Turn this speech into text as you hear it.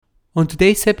On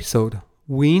today's episode,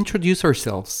 we introduce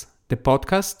ourselves, the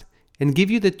podcast, and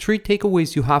give you the 3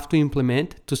 takeaways you have to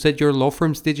implement to set your law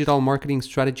firm's digital marketing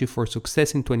strategy for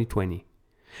success in 2020.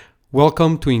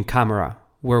 Welcome to In Camera,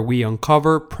 where we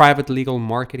uncover private legal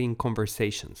marketing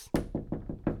conversations.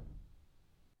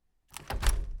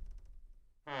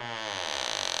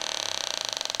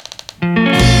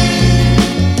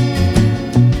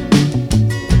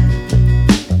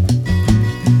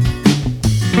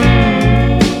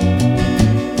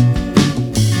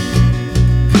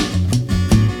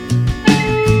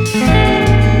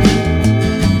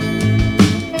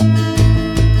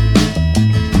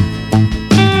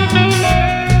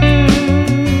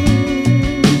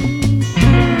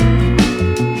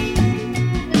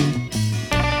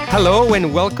 Hello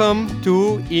and welcome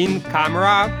to In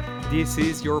Camera. This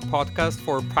is your podcast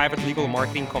for private legal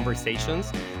marketing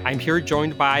conversations. I'm here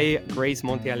joined by Grace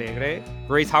Montealegre.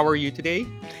 Grace, how are you today?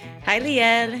 Hi,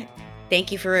 Liel.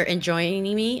 Thank you for joining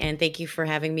me and thank you for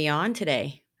having me on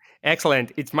today.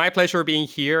 Excellent. It's my pleasure being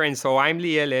here. And so I'm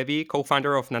Liel Levy,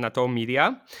 co-founder of Nanato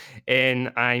Media.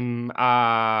 And I'm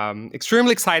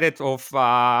extremely excited of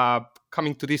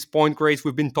coming to this point, Grace.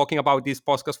 We've been talking about this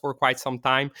podcast for quite some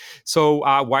time. So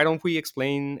why don't we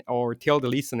explain or tell the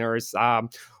listeners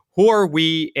who are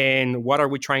we and what are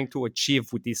we trying to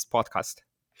achieve with this podcast?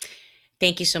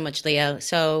 Thank you so much, Leo.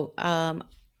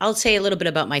 I'll say a little bit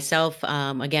about myself.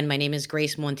 Again, my name is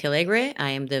Grace Montealegre.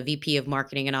 I am the VP of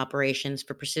Marketing and Operations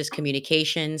for Persist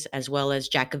Communications, as well as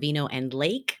Jacobino and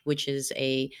Lake, which is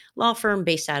a law firm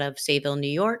based out of Sayville, New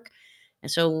York.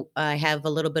 And so I have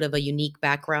a little bit of a unique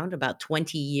background, about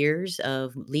 20 years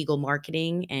of legal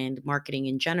marketing and marketing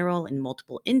in general in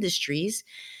multiple industries.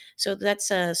 So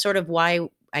that's sort of why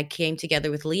I came together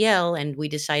with Liel and we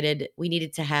decided we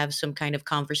needed to have some kind of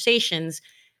conversations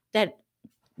that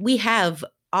we have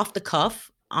off the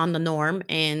cuff on the norm.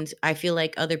 And I feel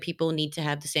like other people need to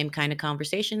have the same kind of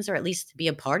conversations or at least be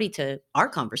a party to our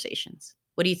conversations.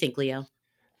 What do you think, Leo?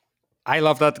 I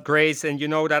love that, Grace. And you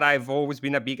know that I've always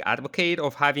been a big advocate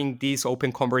of having these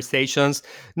open conversations,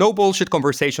 no bullshit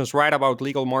conversations, right? About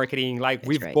legal marketing. Like That's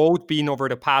we've right. both been over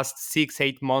the past 6,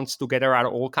 8 months together at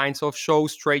all kinds of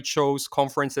shows, trade shows,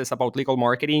 conferences about legal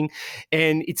marketing.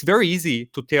 And it's very easy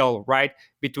to tell, right?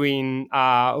 Between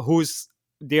who's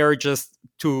there just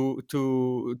to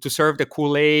serve the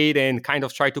Kool-Aid and kind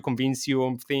of try to convince you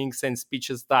on things and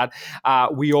speeches that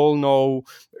we all know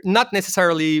not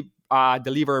necessarily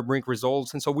deliver or bring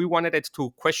results. And so we wanted it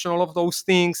to question all of those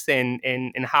things and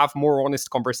have more honest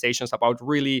conversations about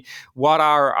really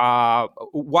why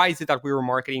is it that we were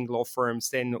marketing law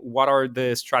firms and what are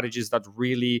the strategies that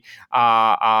really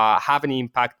have an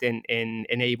impact and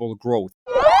enable growth.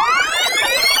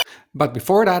 But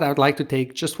before that, I would like to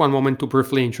take just one moment to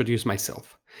briefly introduce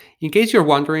myself. In case you're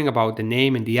wondering about the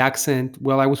name and the accent,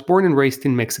 well, I was born and raised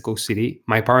in Mexico City.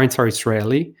 My parents are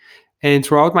Israeli. And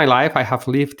throughout my life, I have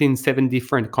lived in 7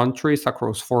 different countries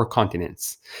across 4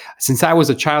 continents. Since I was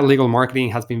a child, legal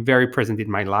marketing has been very present in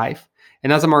my life.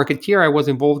 And as a marketeer, I was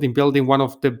involved in building one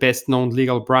of the best known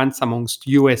legal brands amongst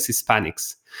US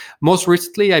Hispanics. Most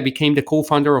recently, I became the co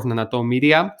founder of Nanato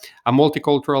Media, a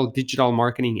multicultural digital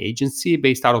marketing agency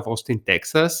based out of Austin,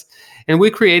 Texas. And we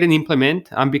create and implement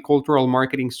ambicultural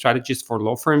marketing strategies for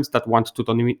law firms that want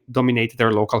to dominate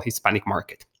their local Hispanic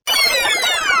market.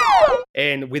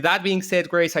 And with that being said,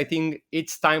 Grace, I think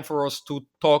it's time for us to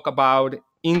talk about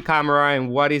In Camera and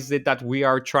what is it that we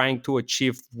are trying to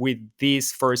achieve with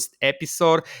this first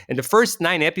episode and the first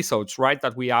 9 episodes, right,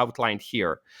 that we outlined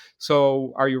here.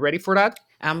 So, are you ready for that?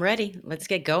 I'm ready. Let's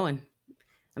get going.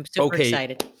 I'm super Okay,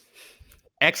 excited.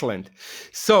 excellent.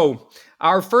 So,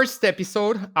 our first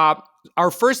episode, uh,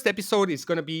 our first episode is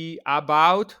going to be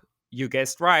about, you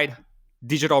guessed right,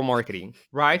 digital marketing,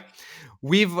 right?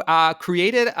 We've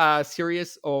created a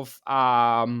series of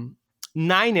 9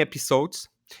 episodes,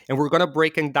 and we're going to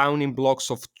break them down in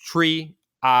blocks of 3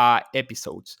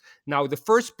 episodes. Now, the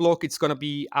first block it's going to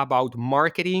be about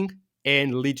marketing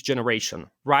and lead generation,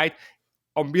 right?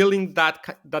 On building that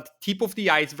tip of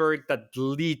the iceberg that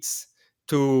leads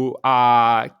to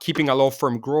keeping a law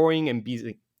firm growing and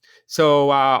busy.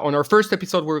 So on our first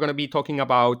episode, we're going to be talking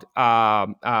about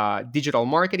digital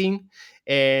marketing,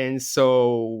 and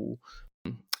so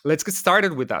let's get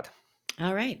started with that.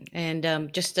 All right.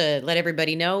 And just to let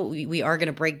everybody know, we are going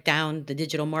to break down the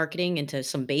digital marketing into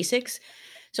some basics.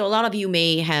 So, a lot of you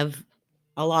may have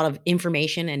a lot of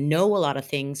information and know a lot of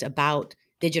things about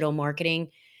digital marketing,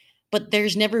 but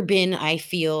there's never been, I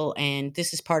feel, and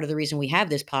this is part of the reason we have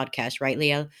this podcast, right,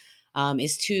 Leah,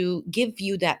 is to give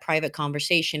you that private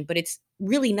conversation, but it's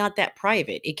really not that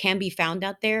private. It can be found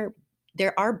out there.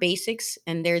 there are basics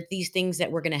and there are these things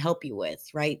that we're going to help you with,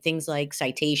 right? Things like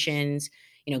citations,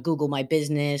 Google My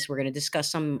Business. We're going to discuss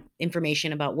some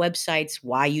information about websites,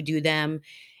 why you do them.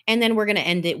 And then we're going to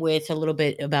end it with a little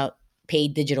bit about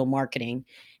paid digital marketing.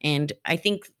 And I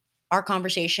think our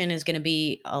conversation is going to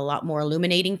be a lot more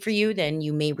illuminating for you than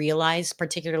you may realize,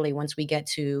 particularly once we get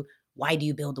to why do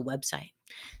you build a website?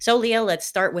 So, Leah, let's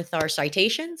start with our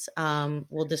citations.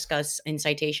 We'll discuss in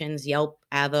citations Yelp,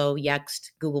 Avo,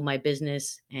 Yext, Google My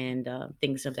Business, and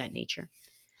things of that nature.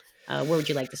 Where would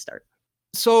you like to start?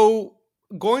 So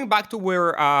going back to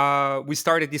where we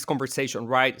started this conversation,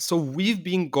 right? So we've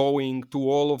been going to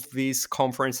all of these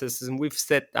conferences and we've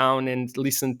sat down and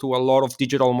listened to a lot of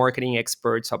digital marketing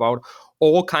experts about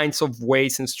all kinds of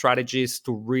ways and strategies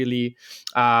to really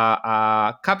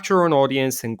capture an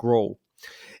audience and grow.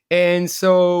 And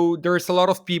so there's a lot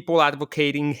of people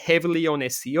advocating heavily on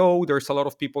SEO. There's a lot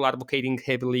of people advocating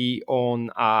heavily on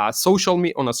on a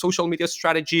social media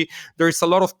strategy. There's a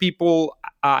lot of people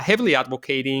heavily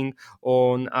advocating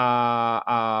on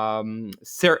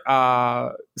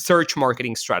search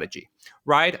marketing strategy,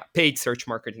 right? Paid search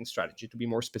marketing strategy, to be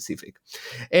more specific.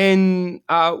 And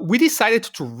we decided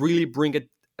to really bring it,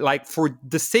 like, for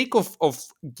the sake of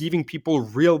giving people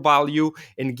real value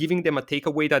and giving them a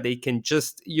takeaway that they can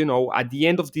just, at the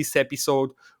end of this episode,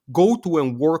 go to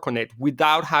and work on it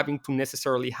without having to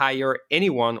necessarily hire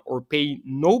anyone or pay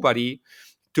nobody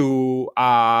to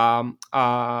apply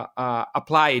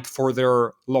it for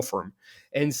their law firm.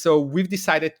 And so we've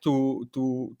decided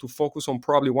to focus on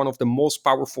probably one of the most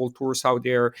powerful tools out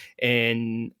there,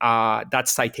 and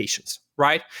that's citations,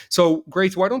 right? So,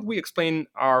 Grace, why don't we explain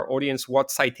our audience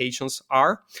what citations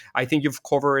are? I think you've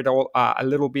covered it all a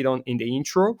little bit in the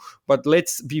intro, but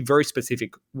let's be very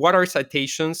specific. What are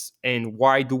citations and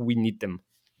why do we need them?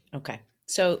 Okay.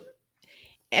 So,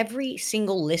 every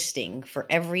single listing for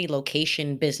every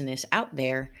location business out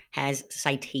there has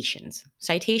citations.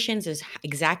 Citations is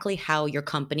exactly how your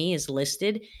company is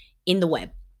listed in the web,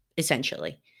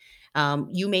 essentially.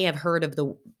 You may have heard of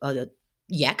the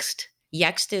Yext.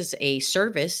 Yext is a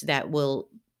service that will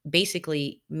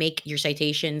basically make your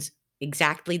citations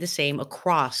exactly the same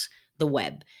across the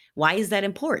web. Why is that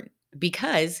important?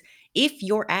 Because if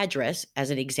your address, as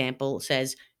an example,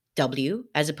 says W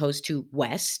as opposed to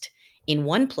West in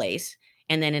one place,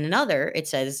 and then in another it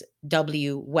says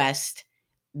W West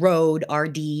Road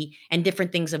RD and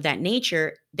different things of that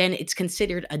nature, then it's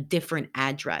considered a different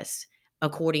address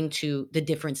according to the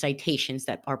different citations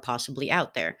that are possibly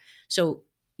out there. So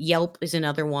Yelp is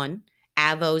another one,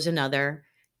 Avo is another,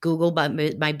 Google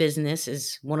My Business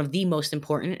is one of the most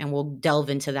important, and we'll delve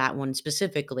into that one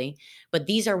specifically. But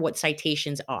these are what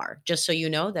citations are. Just so you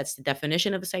know, that's the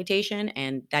definition of a citation,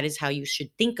 and that is how you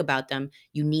should think about them.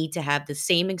 You need to have the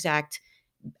same exact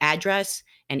address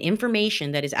and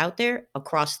information that is out there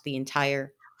across the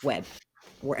entire web,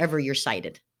 wherever you're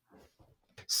cited.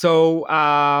 So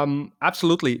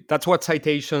absolutely, that's what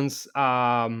citations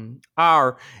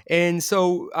are. And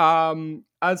so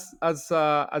as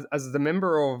the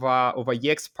member of a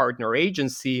Yex partner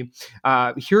agency,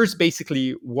 here's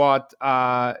basically what.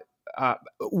 Uh,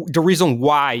 the reason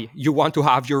why you want to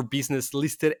have your business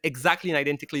listed exactly and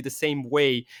identically the same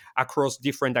way across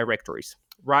different directories,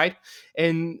 right?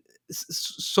 And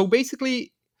so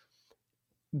basically,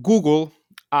 Google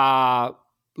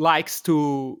likes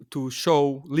to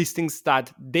show listings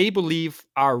that they believe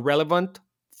are relevant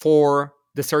for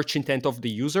the search intent of the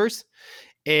users,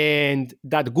 and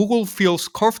that Google feels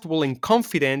comfortable and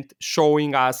confident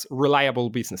showing us reliable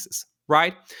businesses,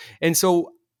 right? And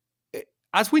so,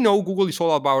 as we know, Google is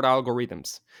all about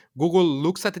algorithms. Google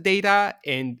looks at the data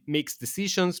and makes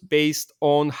decisions based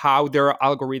on how their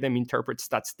algorithm interprets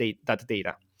that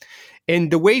data.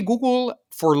 And the way Google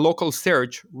for local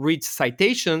search reads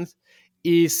citations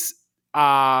is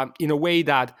in a way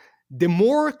that the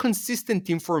more consistent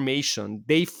information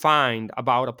they find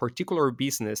about a particular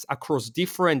business across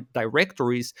different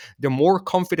directories, the more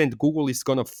confident Google is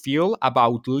going to feel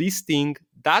about listing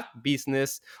that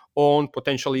business on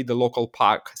potentially the local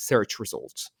pack search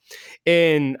results.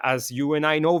 And as you and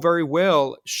I know very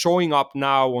well, showing up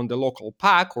now on the local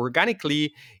pack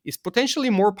organically is potentially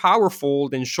more powerful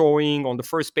than showing on the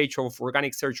first page of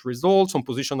organic search results on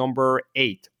position number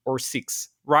 8 or 6,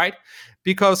 right?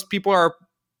 Because people are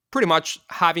pretty much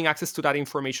having access to that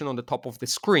information on the top of the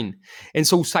screen. And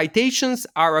so citations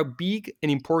are a big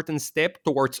and important step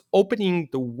towards opening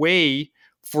the way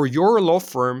for your law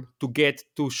firm to get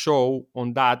to show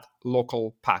on that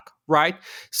local pack, right?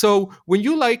 So when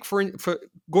you, like, for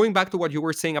going back to what you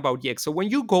were saying about Yext. So when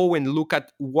you go and look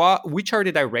at which are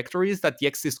the directories that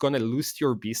Yext is going to list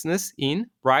your business in,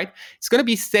 right? It's going to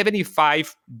be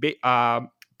 75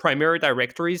 primary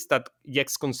directories that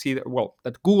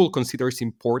that Google considers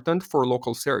important for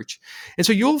local search. And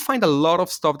so you'll find a lot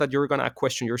of stuff that you're going to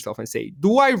question yourself and say,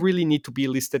 do I really need to be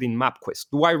listed in MapQuest?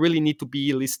 Do I really need to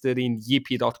be listed in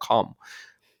yippee.com?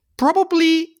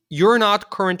 Probably you're not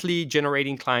currently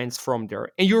generating clients from there,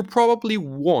 and you probably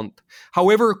won't.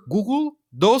 However, Google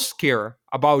does care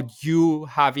about you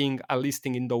having a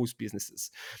listing in those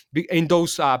businesses, in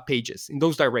those pages, in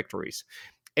those directories.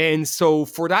 And so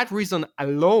for that reason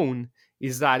alone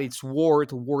is that it's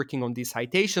worth working on these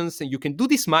citations. And you can do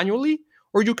this manually,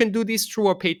 or you can do this through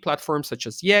a paid platform such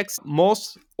as Yext,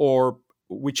 Moz, or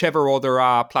whichever other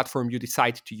platform you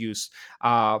decide to use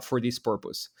for this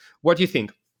purpose. What do you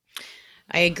think?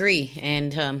 I agree.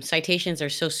 And citations are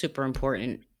so super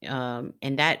important.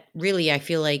 And that really, I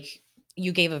feel like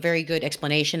you gave a very good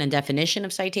explanation and definition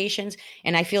of citations.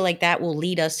 And I feel like that will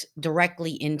lead us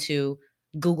directly into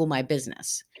Google My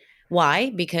Business. Why?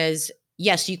 Because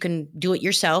yes, you can do it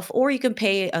yourself, or you can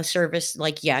pay a service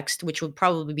like Yext, which would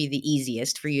probably be the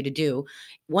easiest for you to do.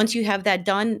 Once you have that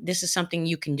done, this is something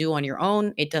you can do on your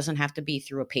own. It doesn't have to be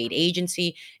through a paid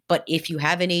agency. But if you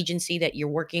have an agency that you're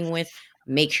working with,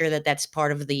 make sure that that's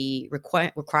part of the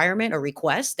requirement or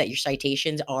request, that your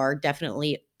citations are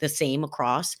definitely the same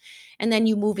across. And then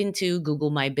you move into Google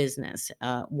My Business.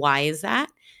 Why is that?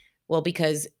 Well,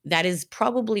 because that is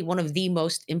probably one of the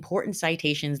most important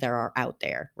citations there are out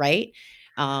there, right?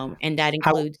 And that I,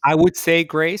 includes I would say,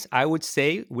 Grace, I would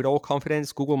say with all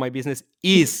confidence, Google My Business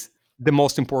is the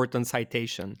most important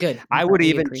citation. good. I'm I glad would we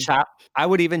even agree. I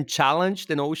would even challenge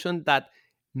the notion that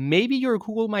maybe your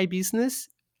Google My Business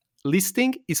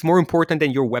listing is more important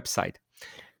than your website.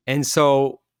 And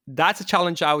so that's a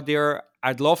challenge out there.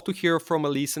 I'd love to hear from a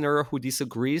listener who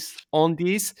disagrees on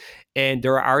this and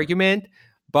their argument.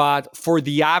 But for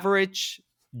the average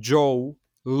Joe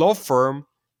law firm,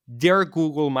 their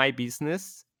Google My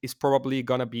Business is probably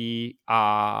going to be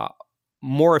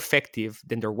more effective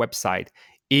than their website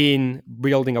in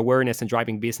building awareness and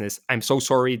driving business. I'm so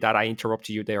sorry that I interrupted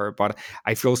you there, but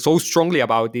I feel so strongly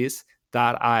about this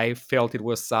that I felt it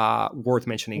was worth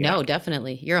mentioning it No, out.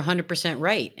 definitely. You're 100%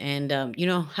 right. And you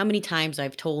know how many times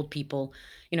I've told people,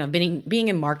 I've been being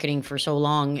in marketing for so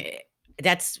long.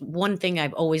 That's one thing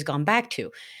I've always gone back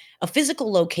to. A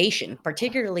physical location,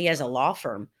 particularly as a law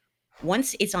firm,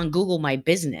 once it's on Google My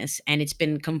Business and it's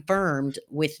been confirmed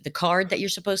with the card that you're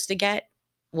supposed to get,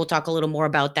 we'll talk a little more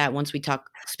about that once we talk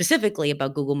specifically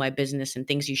about Google My Business and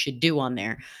things you should do on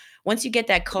there. Once you get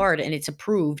that card and it's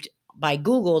approved by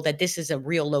Google that this is a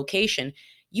real location,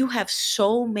 you have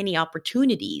so many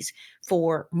opportunities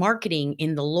for marketing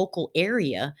in the local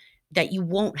area that you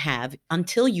won't have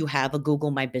until you have a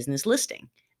Google My Business listing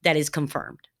that is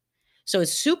confirmed. So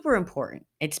it's super important.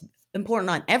 It's important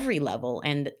on every level.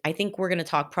 And I think we're going to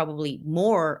talk probably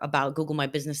more about Google My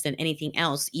Business than anything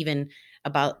else, even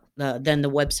about than the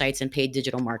websites and paid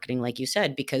digital marketing, like you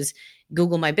said, because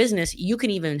Google My Business, you can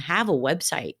even have a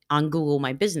website on Google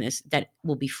My Business that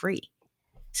will be free.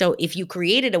 So if you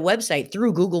created a website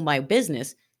through Google My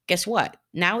Business, guess what?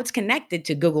 Now it's connected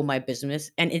to Google My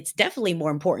Business, and it's definitely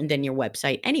more important than your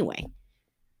website anyway.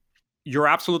 You're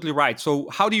absolutely right. So,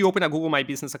 how do you open a Google My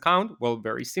Business account? Well,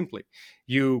 very simply,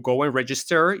 you go and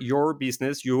register your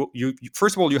business. You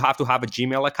first of all, you have to have a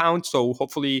Gmail account. So,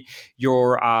 hopefully,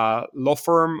 your law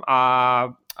firm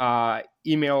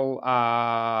email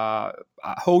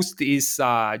host is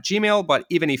Gmail. But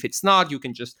even if it's not, you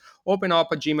can just open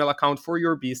up a Gmail account for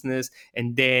your business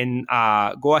and then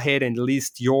go ahead and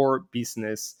list your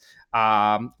business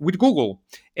with Google.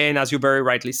 And as you very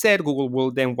rightly said, Google will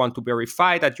then want to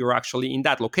verify that you're actually in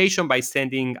that location by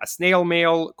sending a snail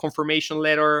mail confirmation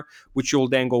letter, which you'll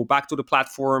then go back to the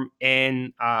platform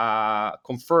and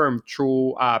confirm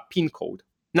through a PIN code.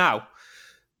 Now,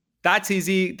 that's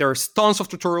easy. There's tons of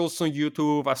tutorials on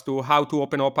YouTube as to how to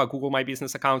open up a Google My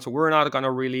Business account. So we're not going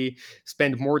to really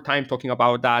spend more time talking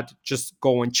about that. Just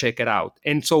go and check it out.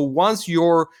 And so once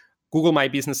your Google My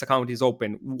Business account is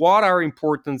open, what are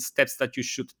important steps that you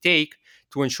should take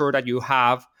to ensure that you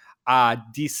have a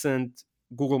decent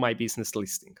Google My Business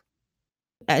listing?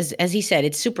 As he said,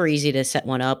 it's super easy to set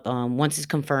one up once it's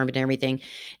confirmed and everything.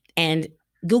 And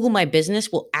Google My Business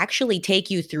will actually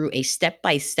take you through a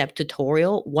step-by-step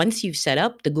tutorial once you've set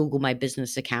up the Google My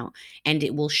Business account, and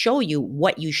it will show you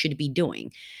what you should be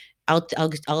doing.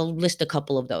 I'll list a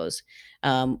couple of those.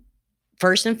 Um,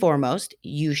 First and foremost,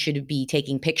 you should be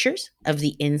taking pictures of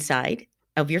the inside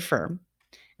of your firm,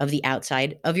 of the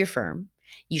outside of your firm.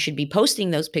 You should be posting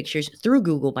those pictures through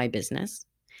Google My Business.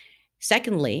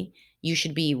 Secondly, you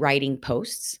should be writing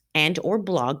posts and or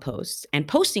blog posts and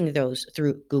posting those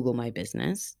through Google My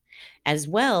Business, as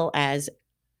well as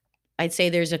I'd say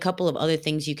there's a couple of other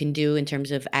things you can do in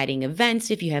terms of adding events.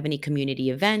 If you have any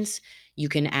community events, you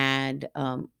can add,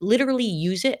 literally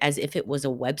use it as if it was a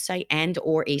website and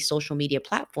or a social media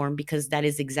platform, because that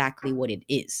is exactly what it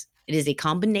is. It is a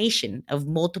combination of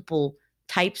multiple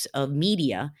types of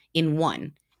media in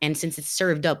one. And since it's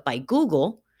served up by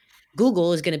Google,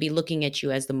 Google is going to be looking at you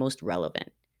as the most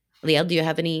relevant. Liel, do you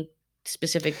have any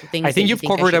specific I things that think you you've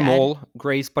think I covered should them add? all,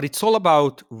 Grace, but it's all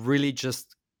about really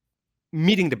just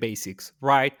meeting the basics,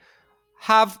 right?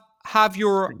 Have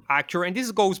your accurate, and this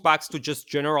goes back to just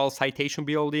general citation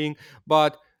building,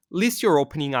 but list your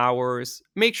opening hours,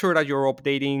 make sure that you're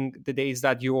updating the days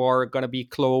that you are going to be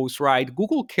closed, right?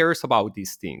 Google cares about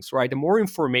these things, right? The more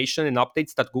information and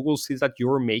updates that Google sees that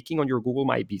you're making on your Google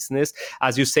My Business,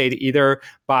 as you said, either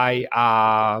by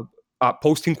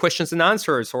posting questions and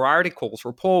answers or articles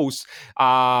or posts,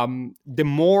 the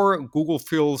more Google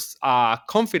feels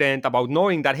confident about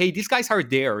knowing that, hey, these guys are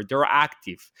there, they're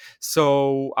active.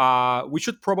 So we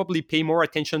should probably pay more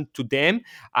attention to them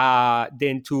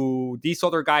than to this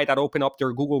other guy that opened up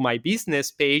their Google My Business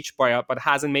page, but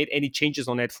hasn't made any changes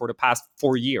on it for the past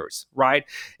 4 years, right?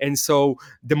 And so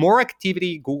the more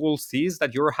activity Google sees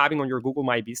that you're having on your Google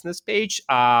My Business page,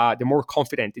 the more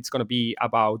confident it's going to be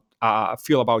about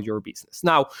feel about your business.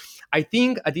 Now, I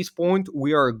think at this point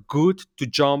we are good to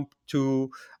jump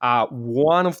to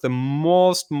one of the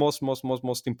most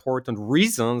important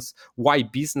reasons why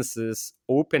businesses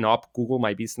open up Google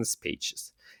My Business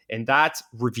pages, and that's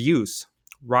reviews,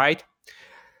 right?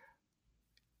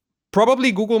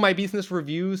 Probably Google My Business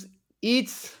reviews,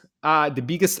 it's the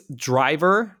biggest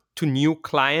driver to new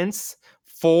clients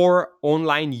for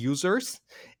online users.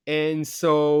 And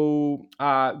so,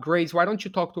 Grace, why don't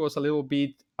you talk to us a little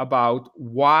bit about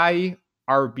why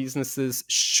our businesses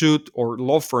should, or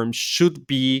law firms should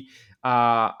be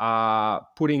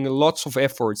putting lots of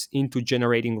efforts into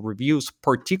generating reviews,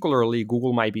 particularly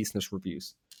Google My Business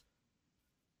reviews?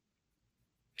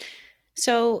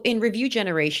 So, in review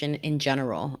generation in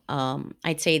general,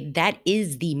 I'd say that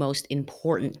is the most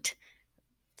important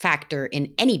factor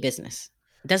in any business.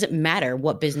 It doesn't matter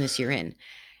what business you're in.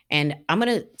 And I'm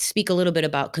going to speak a little bit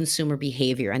about consumer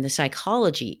behavior and the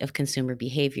psychology of consumer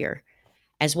behavior,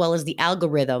 as well as the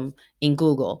algorithm in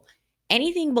Google.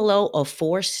 Anything below a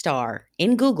 4-star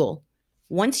in Google,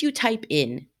 once you type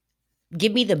in,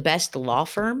 give me the best law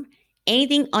firm,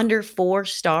 anything under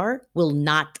 4-star will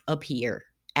not appear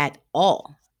at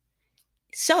all.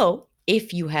 So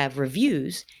if you have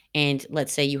reviews, and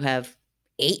let's say you have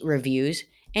 8 reviews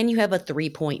and you have a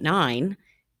 3.9,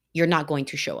 you're not going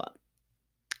to show up.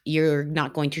 You're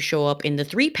not going to show up in the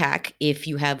 3 pack if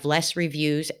you have less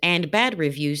reviews and bad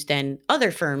reviews than other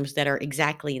firms that are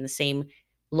exactly in the same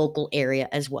local area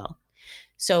as well.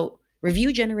 So,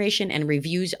 review generation and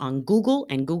reviews on Google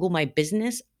and Google My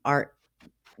Business are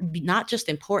not just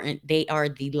important, they are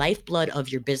the lifeblood of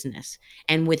your business.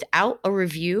 And without a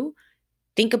review,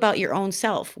 think about your own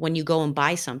self when you go and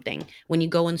buy something, when you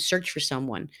go and search for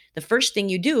someone. The first thing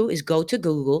you do is go to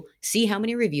Google, see how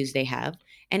many reviews they have,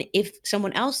 and if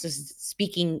someone else is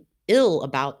speaking ill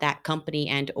about that company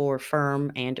and or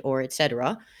firm and or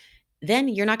etc., then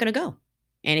you're not going to go.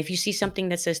 And if you see something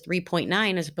that says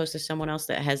 3.9 as opposed to someone else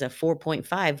that has a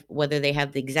 4.5, whether they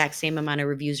have the exact same amount of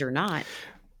reviews or not,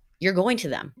 you're going to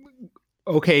them.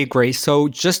 Okay, great. So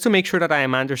just to make sure that I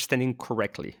am understanding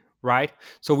correctly, right?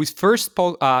 So we first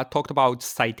talked about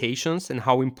citations and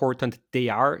how important they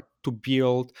are to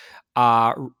build,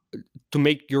 to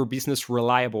make your business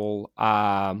reliable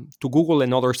to Google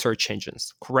and other search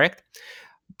engines, correct?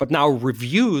 But now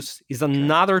reviews is Correct.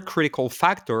 another critical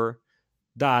factor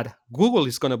that Google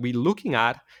is going to be looking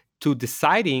at to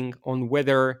deciding on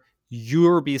whether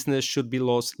your business should be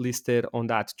listed on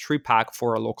that 3 pack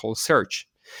for a local search.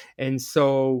 And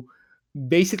so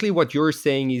basically what you're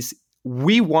saying is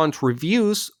we want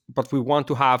reviews, but we want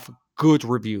to have good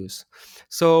reviews.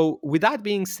 So with that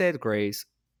being said, Grace,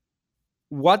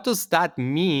 what does that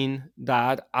mean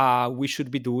that we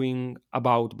should be doing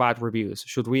about bad reviews?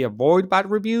 Should we avoid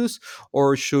bad reviews,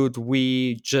 or should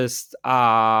we just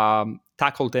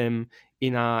tackle them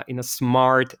in a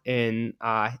smart and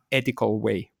ethical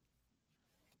way?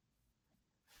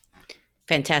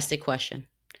 Fantastic question.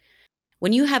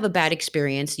 When you have a bad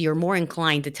experience, you're more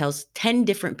inclined to tell 10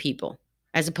 different people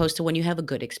as opposed to when you have a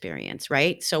good experience,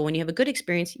 right? So when you have a good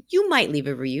experience, you might leave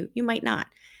a review, you might not.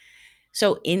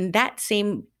 So in that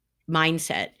same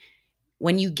mindset,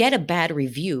 when you get a bad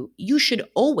review, you should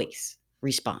always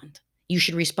respond. You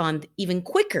should respond even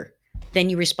quicker than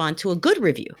you respond to a good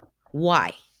review.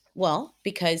 Why? Well,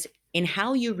 because in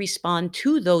how you respond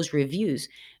to those reviews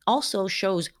also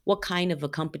shows what kind of a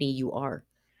company you are.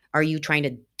 Are you trying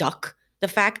to duck the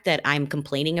fact that I'm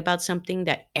complaining about something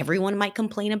that everyone might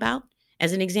complain about?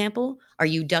 As an example, are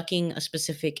you ducking a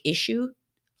specific issue?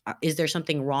 Is there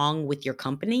something wrong with your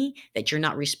company that you're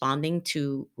not responding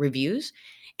to reviews?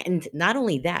 And not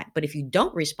only that, but if you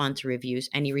don't respond to reviews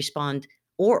and you respond,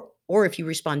 or if you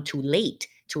respond too late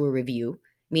to a review,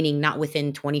 meaning not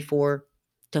within 24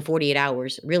 to 48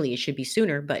 hours, really it should be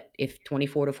sooner, but if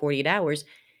 24 to 48 hours,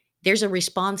 there's a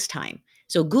response time.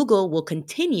 So Google will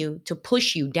continue to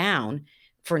push you down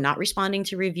for not responding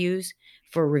to reviews,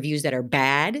 for reviews that are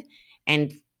bad,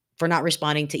 and for not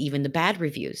responding to even the bad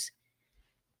reviews.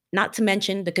 Not to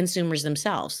mention the consumers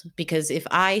themselves, because if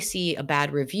I see a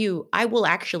bad review, I will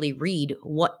actually read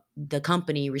what the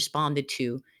company responded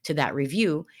to that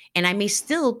review, and I may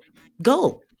still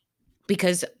go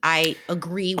because I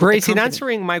agree with the Grace, in company.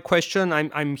 answering my question,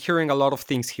 I'm hearing a lot of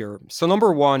things here. So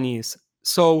number one is,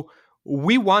 so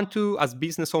we want to, as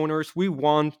business owners, we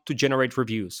want to generate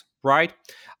reviews, right?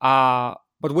 But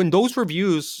when those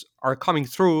reviews are coming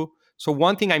through, so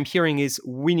one thing I'm hearing is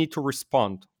we need to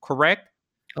respond, correct?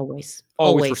 Always,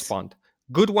 Always always, respond.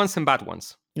 Good ones and bad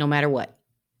ones. no matter what.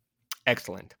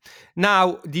 Excellent.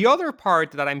 Now, the other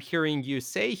part that I'm hearing you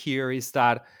say here is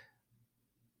that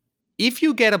if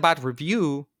you get a bad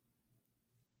review,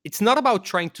 it's not about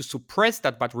trying to suppress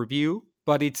that bad review,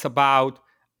 but it's about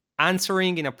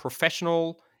answering in a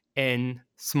professional and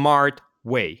smart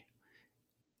way.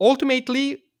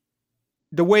 Ultimately,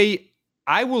 the way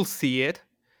I will see it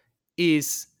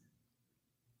is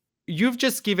you've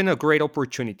just given a great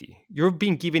opportunity. You've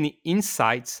been given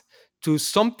insights to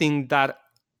something that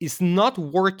is not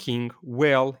working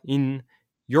well in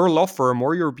your law firm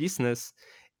or your business.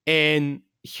 And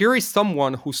here is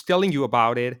someone who's telling you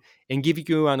about it and giving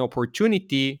you an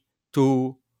opportunity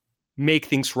to make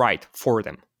things right for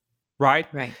them. Right.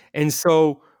 Right. And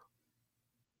so,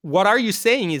 what are you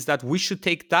saying is that we should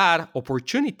take that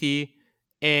opportunity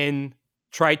and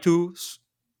try to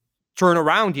turn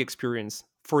around the experience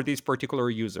for this particular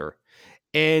user?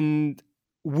 And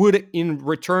would in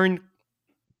return,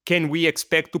 can we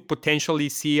expect to potentially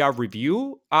see a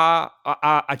review,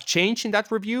 a change in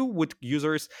that review? Would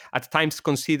users at times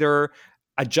consider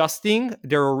adjusting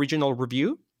their original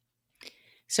review?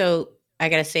 So I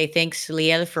got to say thanks,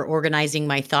 Leah, for organizing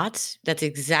my thoughts. That's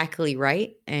exactly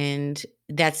right. And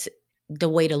that's the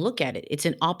way to look at it. It's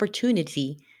an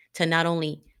opportunity to not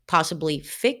only possibly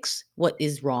fix what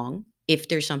is wrong, if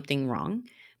there's something wrong,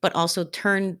 but also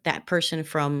turn that person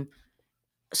from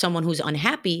someone who's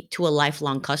unhappy to a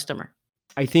lifelong customer.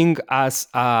 I think as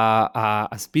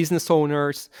business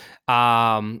owners,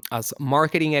 as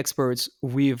marketing experts,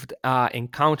 we've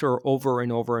encountered over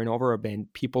and over and over again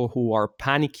people who are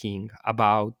panicking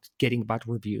about getting bad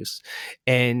reviews,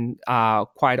 and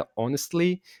quite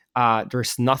honestly,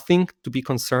 there's nothing to be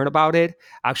concerned about it.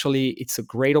 Actually, it's a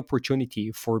great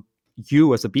opportunity for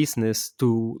you as a business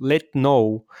to let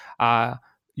know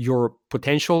your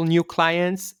potential new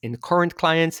clients and current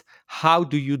clients, how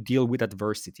do you deal with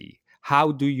adversity?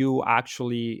 How do you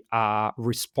actually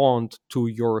respond to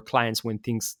your clients when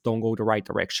things don't go the right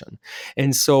direction?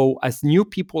 And so, as new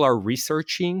people are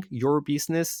researching your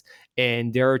business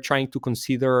and they're trying to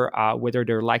consider whether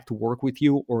they like to work with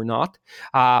you or not,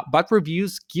 bad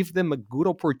reviews give them a good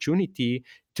opportunity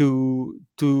to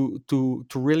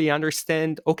really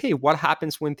understand, okay, what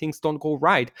happens when things don't go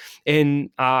right. And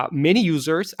many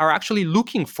users are actually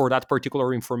looking for that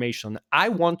particular information. I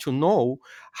want to know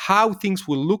how things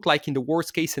will look like in the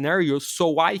worst case scenario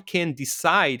so I can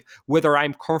decide whether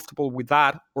I'm comfortable with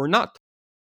that or not.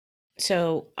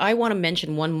 So I want to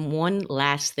mention one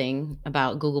last thing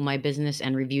about Google My Business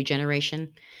and review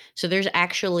generation. So there's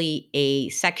actually a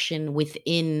section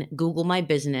within Google My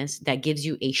Business that gives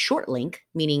you a short link,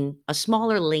 meaning a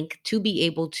smaller link to be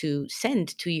able to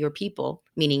send to your people,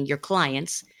 meaning your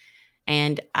clients.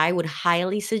 And I would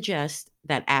highly suggest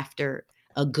that after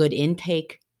a good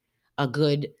intake, a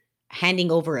good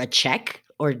handing over a check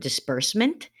or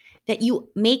disbursement, that you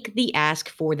make the ask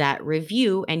for that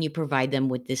review and you provide them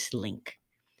with this link.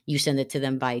 You send it to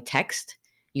them by text,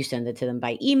 you send it to them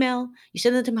by email, you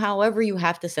send it to them however you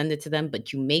have to send it to them,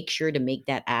 but you make sure to make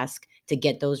that ask to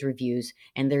get those reviews.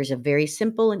 And there's a very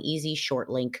simple and easy short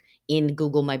link in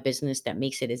Google My Business that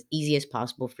makes it as easy as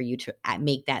possible for you to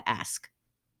make that ask.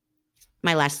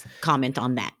 My last comment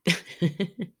on that.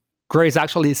 Grace,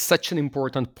 actually is such an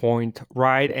important point,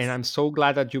 right? And Yes. I'm so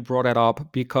glad that you brought it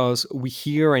up because we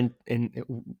hear and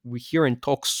we hear and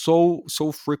talk so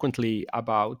frequently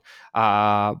about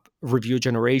review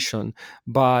generation,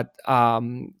 but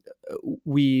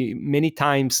we many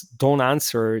times don't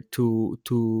answer to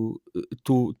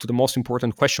the most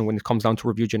important question when it comes down to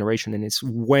review generation, and it's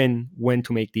when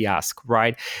to make the ask,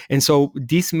 right? And so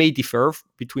this may differ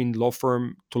between law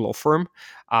firm to law firm.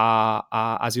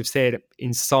 As you've said,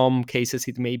 in some cases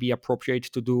it may be appropriate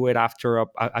to do it after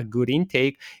a good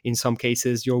intake. In some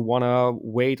cases you'll want to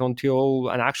wait until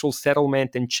an actual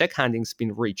settlement and check handing's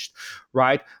been reached,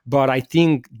 right? But I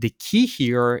think the key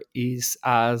here is,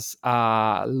 as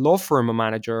a law firm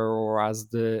manager or as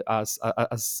the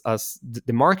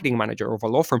marketing manager of a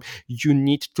law firm, you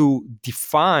need to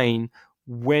define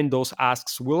when those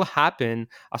asks will happen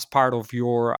as part of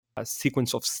your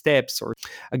sequence of steps or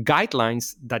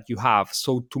guidelines that you have.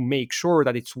 So to make sure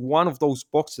that it's one of those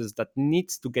boxes that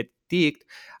needs to get ticked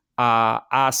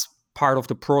as part of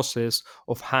the process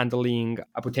of handling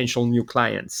a potential new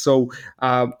client. So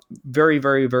very,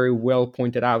 very, very well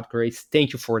pointed out, Grace.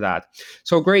 Thank you for that.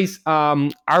 So Grace,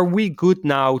 are we good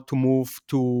now to move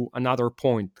to another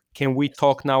point? Can we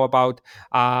talk now about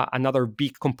another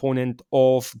big component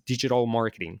of digital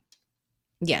marketing?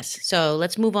 Yes. So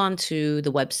let's move on to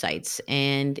the websites.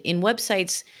 And in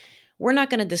websites, we're not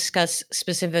going to discuss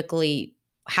specifically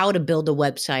how to build a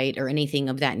website or anything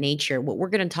of that nature. What we're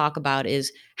going to talk about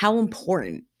is how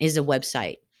important is a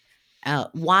website?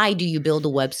 Why do you build a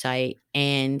website?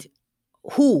 And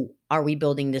who are we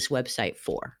building this website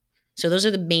for? So those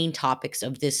are the main topics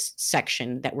of this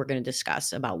section that we're going to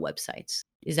discuss about websites.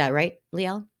 Is that right,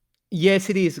 Liel? Yes,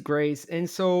 it is, Grace. And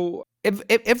so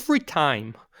every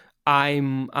time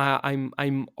I'm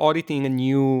auditing a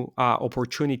new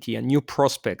opportunity, a new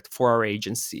prospect for our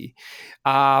agency,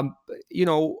 um, you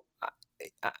know,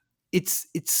 uh, it's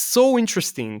so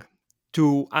interesting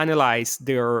to analyze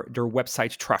their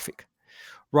website traffic,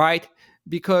 right?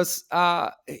 Because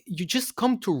you just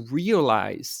come to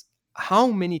realize how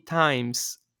many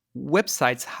times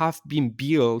websites have been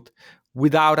built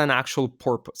without an actual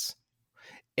purpose.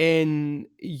 And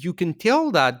you can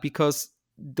tell that because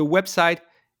the website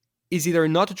is either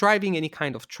not driving any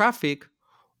kind of traffic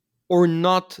or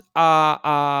not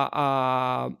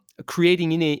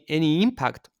creating any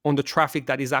impact on the traffic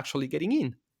that is actually getting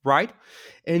in, right?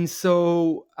 And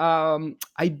so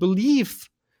I believe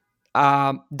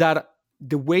that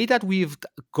the way that we've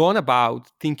gone about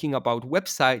thinking about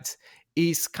websites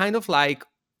is kind of like,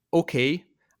 okay,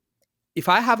 if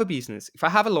I have a business, if I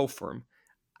have a law firm,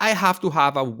 I have to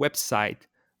have a website,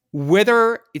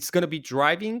 whether it's going to be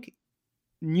driving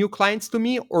new clients to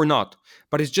me or not.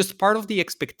 But it's just part of the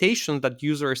expectation that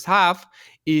users have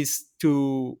is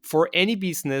to, for any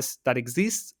business that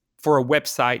exists, for a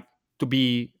website to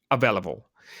be available.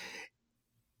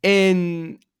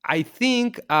 And I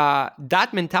think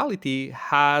that mentality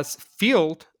has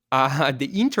filled the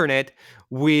internet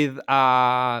with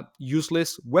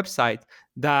useless websites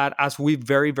that, as we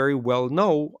very, very well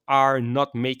know, are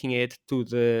not making it to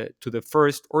the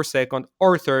first or second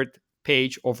or third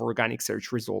page of organic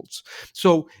search results.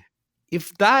 So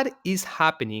if that is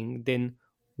happening, then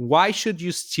why should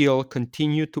you still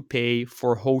continue to pay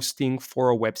for hosting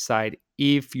for a website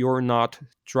if you're not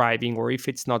driving, or if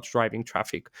it's not driving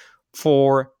traffic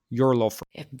for your law firm?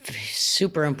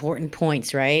 Super important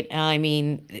points, right? I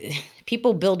mean,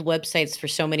 people build websites for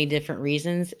so many different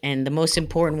reasons. And the most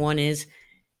important one is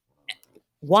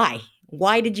why?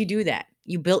 Why did you do that?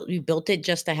 You built it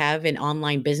just to have an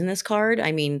online business card.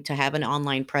 I mean, to have an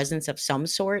online presence of some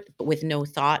sort, but with no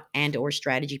thought and or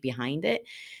strategy behind it.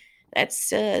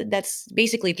 That's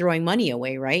basically throwing money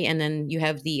away, right? And then you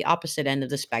have the opposite end of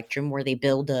the spectrum where they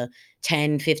build a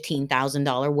 $10,000, $15,000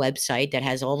 website that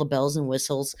has all the bells and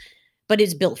whistles, but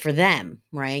it's built for them,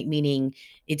 right? Meaning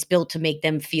it's built to make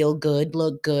them feel good,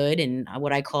 look good, and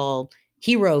what I call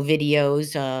hero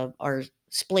videos are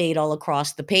splayed all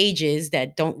across the pages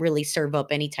that don't really serve up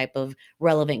any type of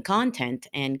relevant content.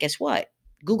 And guess what?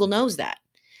 Google knows that.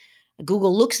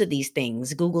 Google looks at these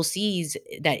things. Google sees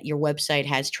that your website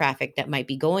has traffic that might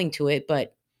be going to it,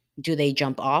 but do they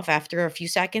jump off after a few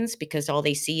seconds because all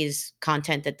they see is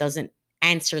content that doesn't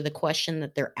answer the question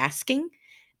that they're asking,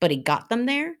 but it got them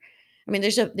there? I mean,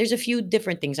 there's a few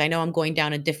different things. I know I'm going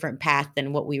down a different path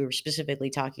than what we were specifically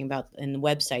talking about in the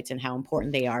websites and how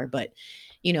important they are, but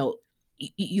you know,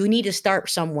 you need to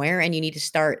start somewhere, and you need to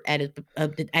start at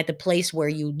the place where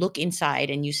you look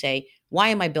inside and you say, why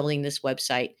am I building this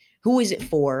website? Who is it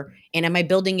for? And am I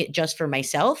building it just for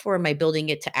myself, or am I building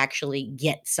it to actually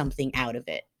get something out of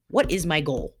it? What is my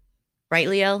goal? Right,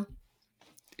 Liel?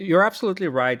 You're absolutely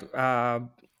right,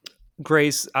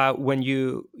 Grace. When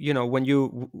you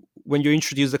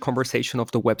introduce the conversation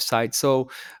of the website, so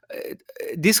uh,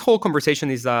 this whole conversation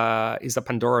is a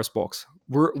Pandora's box.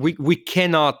 We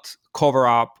cannot cover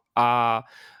up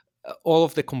all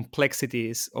of the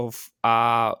complexities of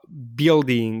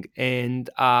building and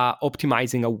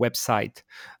optimizing a website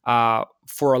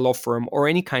for a law firm or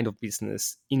any kind of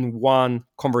business in one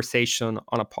conversation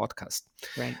on a podcast.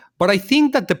 Right. But I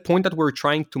think that the point that we're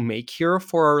trying to make here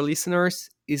for our listeners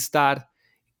is that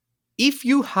if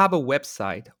you have a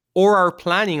website or are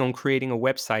planning on creating a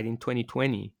website in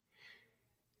 2020,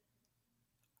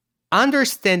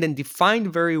 understand and define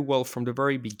very well from the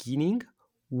very beginning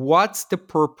what's the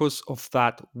purpose of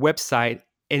that website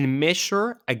and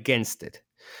measure against it.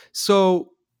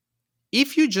 So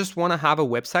if you just want to have a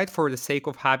website for the sake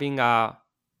of having a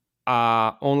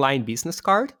online business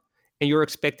card and you're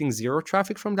expecting zero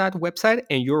traffic from that website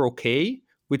and you're okay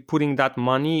with putting that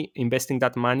money, investing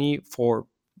that money for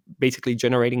basically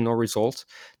generating no results,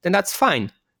 then that's fine.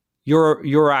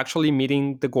 You're actually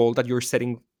meeting the goal that you're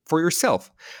setting for yourself.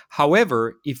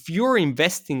 However, if you're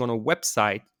investing on a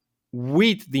website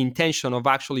with the intention of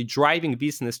actually driving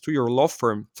business to your law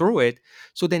firm through it,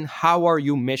 so then how are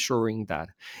you measuring that?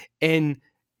 And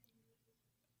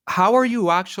how are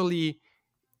you actually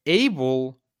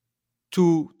able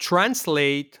to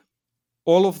translate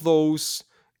all of those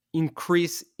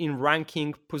increase in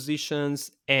ranking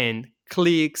positions and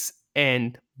clicks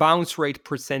and bounce rate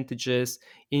percentages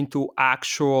into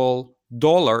actual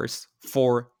dollars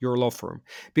for your law firm?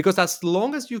 Because as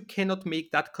long as you cannot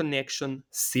make that connection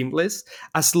seamless,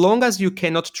 as long as you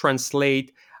cannot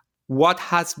translate what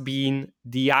has been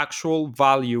the actual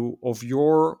value of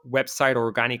your website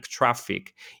organic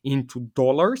traffic into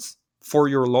dollars for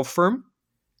your law firm,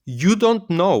 you don't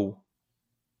know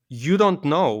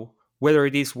whether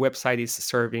this website is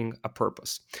serving a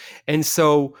purpose. And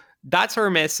so that's our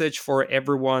message for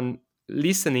everyone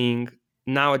listening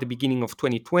now at the beginning of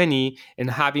 2020 and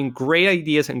having great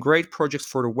ideas and great projects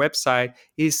for the website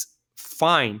is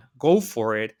fine. Go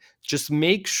for it. Just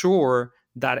make sure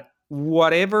that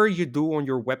whatever you do on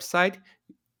your website,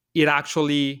 it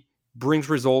actually brings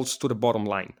results to the bottom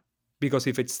line. Because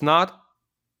if it's not,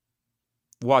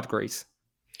 what, Grace?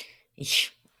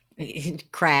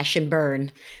 Crash and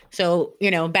burn. So,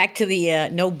 back to the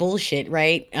no bullshit,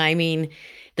 right? I mean,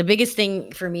 the biggest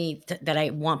thing for me that I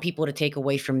want people to take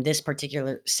away from this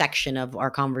particular section of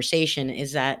our conversation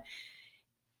is that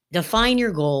define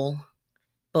your goal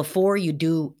before you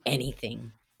do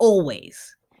anything.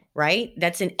 Always, right?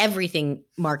 That's in everything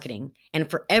marketing. And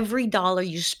for every dollar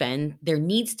you spend, there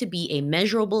needs to be a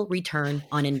measurable return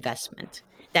on investment.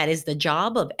 That is the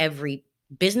job of every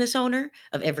business owner,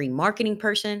 of every marketing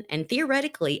person, and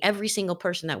theoretically, every single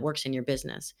person that works in your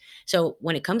business. So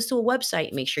when it comes to a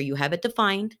website, make sure you have it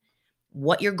defined,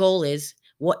 what your goal is,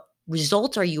 what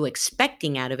results are you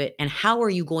expecting out of it, and how are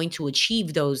you going to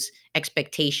achieve those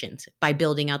expectations by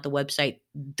building out the website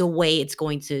the way it's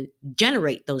going to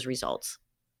generate those results.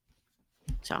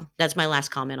 So that's my last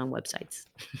comment on websites.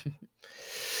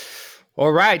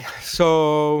 All right.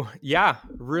 So yeah,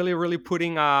 really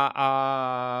putting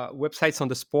websites on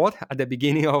the spot at the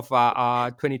beginning of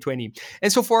 2020.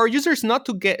 And so for our users not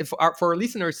to get, for our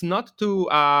listeners not to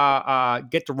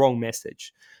get the wrong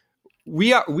message,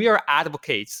 we are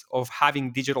advocates of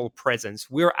having digital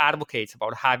presence. We are advocates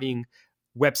about having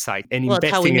website and Well, it's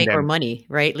how we investing in make our them. money,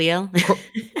 right, Leo?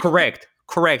 Correct.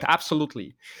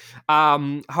 Absolutely.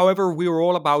 However, we're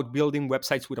all about building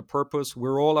websites with a purpose.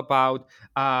 We're all about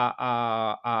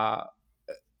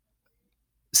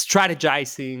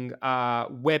strategizing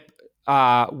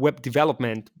web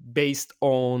development based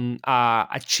on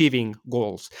achieving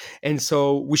goals. And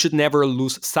so we should never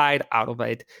lose sight out of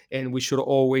it. And we should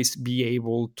always be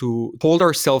able to hold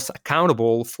ourselves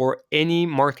accountable for any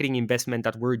marketing investment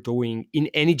that we're doing in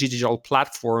any digital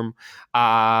platform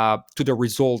to the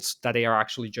results that they are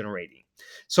actually generating.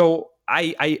 So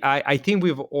I think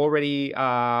we've already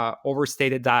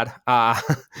overstated that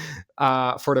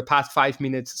for the past 5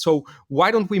 minutes. So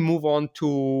why don't we move on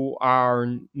to our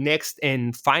next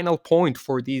and final point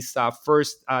for this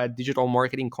first digital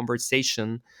marketing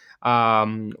conversation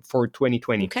for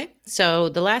 2020? Okay. So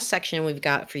the last section we've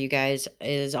got for you guys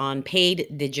is on paid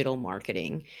digital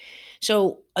marketing.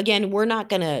 So again, we're not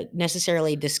going to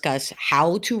necessarily discuss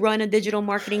how to run a digital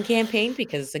marketing campaign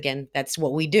because again, that's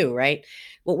what we do, right?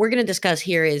 What we're going to discuss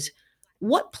here is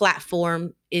what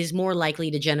platform is more likely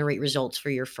to generate results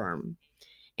for your firm.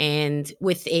 And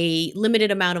with a limited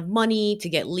amount of money to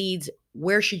get leads,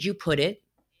 where should you put it?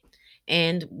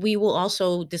 And we will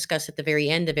also discuss at the very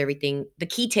end of everything the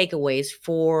key takeaways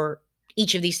for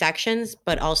each of these sections,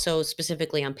 but also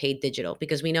specifically on paid digital,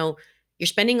 because we know you're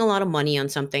spending a lot of money on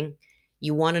something.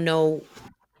 You want to know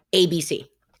ABC.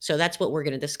 So that's what we're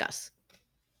going to discuss.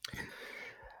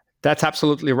 That's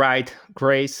absolutely right,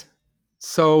 Grace.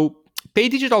 So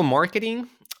Paid digital marketing,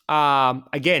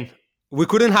 again, we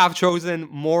couldn't have chosen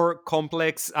more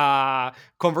complex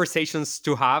conversations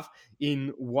to have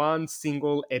in one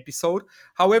single episode.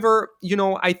 However,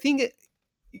 I think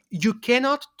you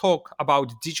cannot talk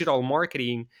about digital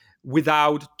marketing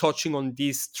without touching on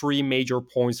these three major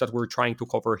points that we're trying to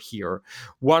cover here.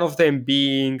 One of them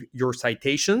being your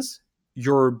citations,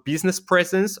 your business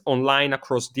presence online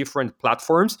across different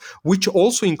platforms, which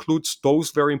also includes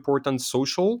those very important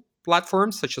social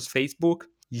platforms such as Facebook,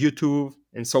 YouTube,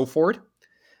 and so forth.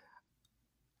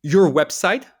 Your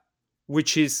website,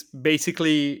 which is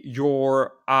basically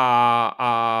your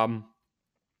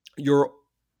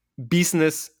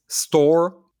business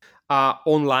store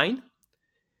online,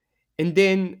 and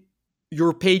then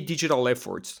your paid digital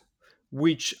efforts,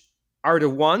 which are the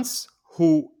ones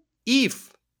who,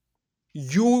 if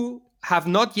you have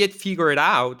not yet figured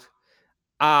out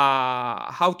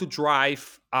how to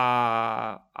drive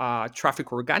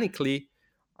traffic organically,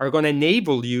 are going to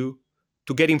enable you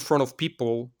to get in front of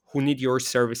people who need your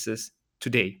services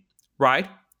today, right?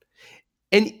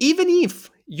 And even if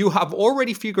you have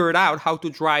already figured out how to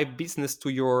drive business to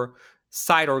your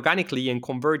site organically and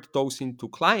convert those into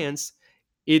clients,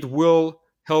 it will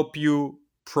help you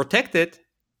protect it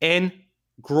and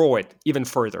grow it even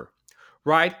further,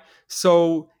 right?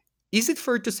 So, is it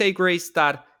fair to say, Grace,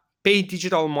 that paid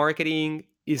digital marketing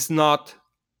is not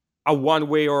a one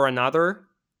way or another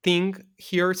thing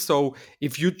here? So,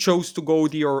 if you chose to go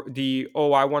the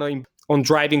oh, I want to on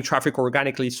driving traffic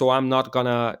organically, so I'm not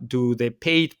gonna do the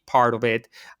paid part of it.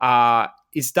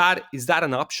 Is that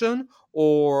an option,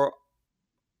 or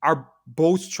are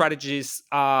both strategies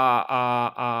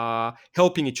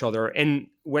helping each other? And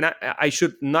when I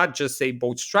should not just say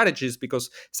both strategies, because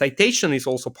citation is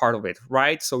also part of it,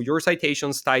 right? So your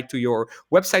citations tied to your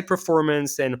website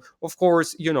performance, and of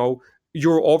course,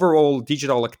 your overall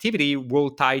digital activity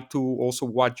will tie to also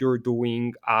what you're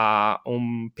doing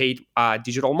on paid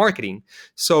digital marketing.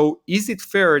 So is it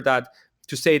fair that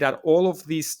to say that all of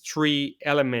these three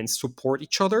elements support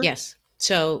each other? Yes.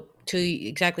 So to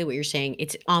exactly what you're saying,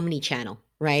 it's omni-channel,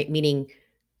 right? Meaning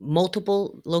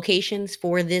multiple locations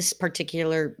for this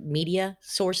particular media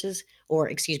sources, or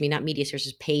excuse me, not media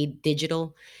sources, paid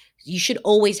digital. You should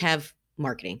always have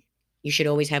marketing. You should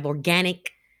always have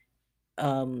organic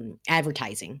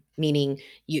advertising, meaning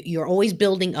you're always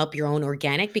building up your own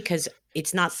organic, because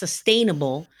it's not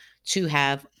sustainable to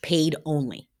have paid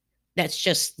only. That's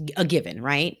just a given,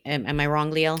 right? Am I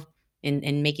wrong, Leo,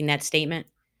 in making that statement?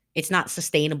 It's not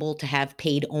sustainable to have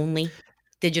paid only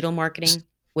digital marketing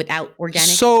without organic.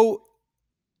 So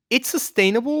it's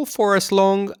sustainable for as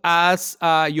long as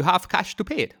you have cash to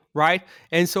pay it, right?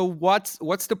 And so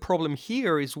what's the problem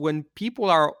here is when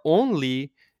people are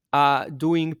only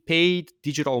doing paid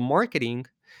digital marketing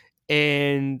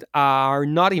and are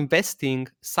not investing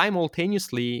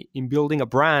simultaneously in building a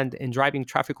brand and driving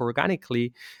traffic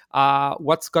organically.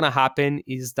 What's going to happen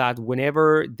is that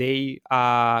whenever they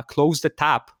close the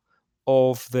tap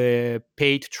of the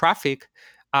paid traffic,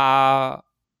 uh,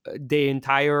 the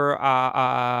entire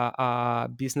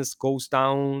business goes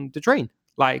down the drain.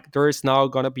 Like there is now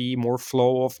going to be more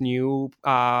flow of new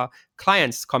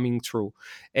clients coming through.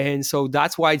 And so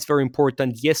that's why it's very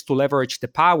important, yes, to leverage the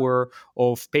power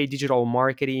of paid digital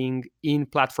marketing in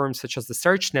platforms such as the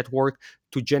Search Network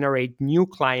to generate new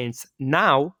clients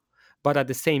now, but at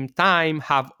the same time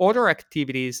have other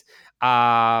activities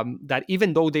that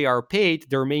even though they are paid,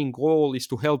 their main goal is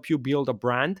to help you build a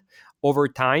brand over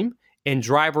time and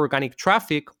drive organic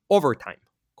traffic over time.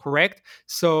 Correct.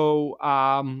 So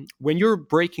when you're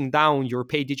breaking down your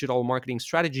paid digital marketing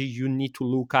strategy, you need to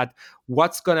look at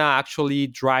what's going to actually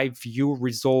drive you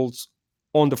results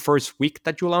on the first week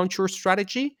that you launch your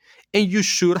strategy. And you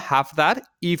should have that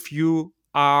if you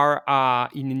are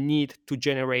in need to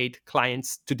generate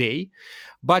clients today.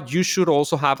 But you should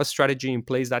also have a strategy in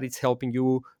place that is helping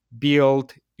you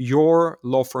build your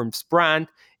law firm's brand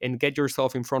and get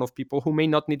yourself in front of people who may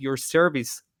not need your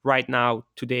service right now,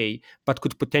 today, but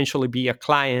could potentially be a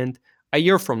client a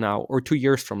year from now or 2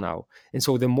 years from now. And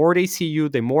so the more they see you,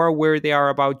 the more aware they are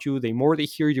about you, the more they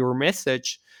hear your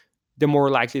message, the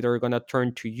more likely they're going to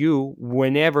turn to you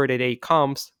whenever the day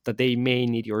comes that they may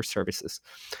need your services.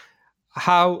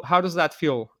 How does that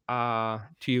feel to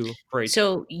you, Grace?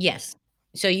 So yes.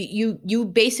 So you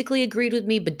basically agreed with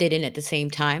me, but didn't at the same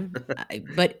time.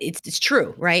 But it's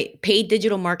true, right? Paid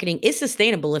digital marketing is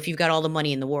sustainable if you've got all the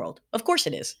money in the world. Of course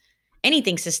it is.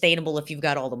 Anything's sustainable if you've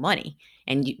got all the money.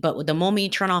 But with the moment you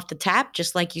turn off the tap,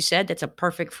 just like you said, that's a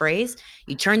perfect phrase.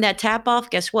 You turn that tap off,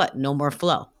 guess what? No more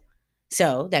flow.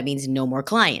 So that means no more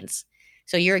clients.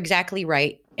 So you're exactly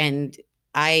right. And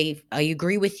I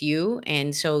agree with you,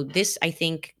 and so this I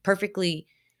think perfectly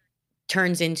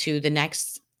turns into the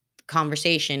next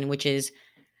conversation, which is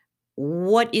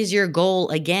what is your goal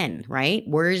again, right?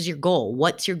 Where is your goal?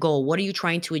 What's your goal? What are you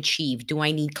trying to achieve? Do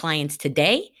I need clients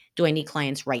today? Do I need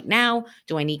clients right now?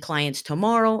 Do I need clients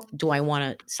tomorrow? Do I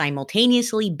want to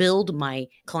simultaneously build my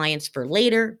clients for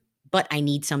later, but I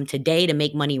need some today to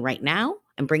make money right now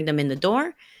and bring them in the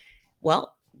door?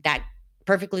 Well, that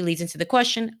perfectly leads into the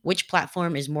question, which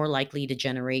platform is more likely to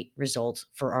generate results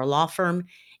for our law firm?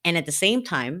 And at the same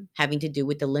time, having to do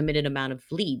with the limited amount of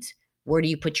leads, where do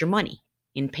you put your money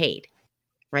in paid?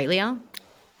 Right, Leo?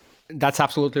 That's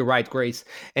absolutely right, Grace.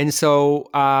 And so,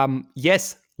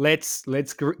 yes, let's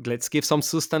give some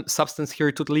substance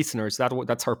here to the listeners.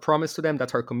 That's our promise to them.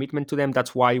 That's our commitment to them.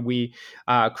 That's why we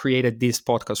created this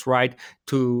podcast, right?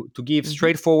 To give Mhm.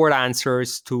 straightforward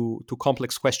answers to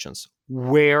complex questions.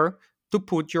 Where to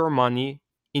put your money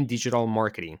in digital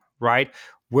marketing, right?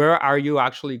 Where are you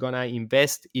actually gonna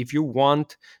invest if you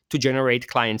want to generate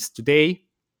clients today,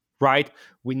 right?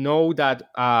 We know that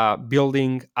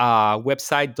building a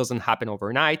website doesn't happen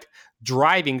overnight.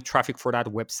 Driving traffic for that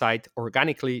website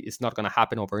organically is not going to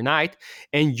happen overnight.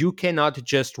 And you cannot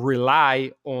just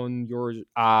rely on your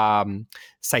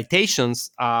citations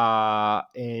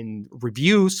and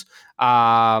reviews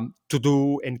to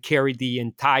do and carry the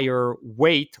entire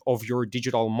weight of your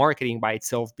digital marketing by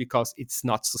itself, because it's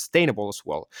not sustainable as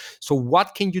well. So,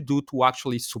 what can you do to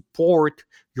actually support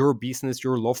your business,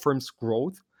 your law firm's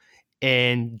growth,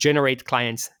 and generate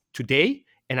clients today,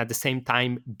 and at the same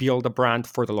time build a brand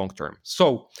for the long term?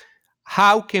 So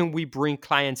how can we bring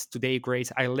clients today,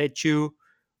 Grace? I let you,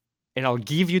 and I'll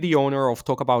give you the honor of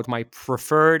talk about my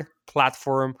preferred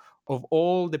platform of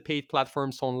all the paid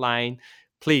platforms online.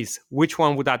 Please, which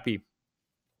one would that be?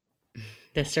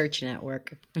 The search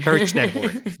network. Search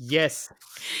network. Yes,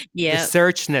 the Yep.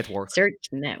 search network. Search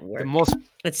The network. most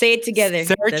Let's say it together.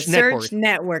 The search search network.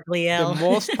 network, The Leo.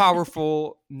 most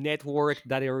powerful network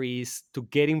that there is to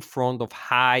get in front of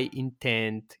high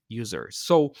intent users.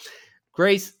 So,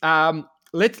 Grace,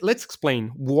 let's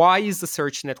explain, why is the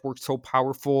search network so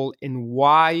powerful, and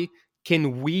why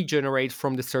can we generate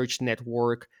from the search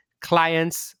network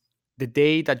clients the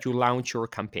day that you launch your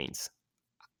campaigns?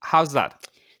 How's that?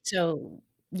 So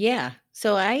yeah,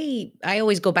 so I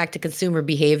always go back to consumer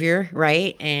behavior,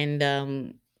 right?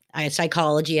 And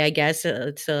psychology, I guess.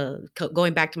 It's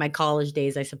going back to my college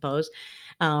days, I suppose,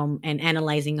 and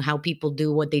analyzing how people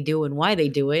do what they do and why they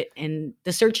do it. And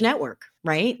the search network,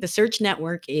 right? The search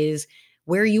network is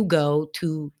where you go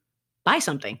to buy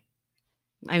something.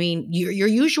 I mean, your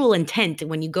usual intent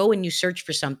when you go and you search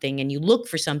for something and you look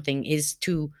for something is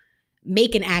to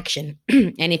make an action.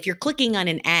 And if you're clicking on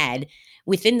an ad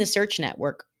within the search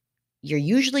network, you're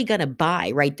usually going to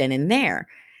buy right then and there.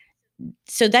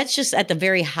 So that's just at the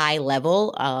very high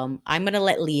level. I'm going to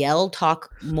let Liel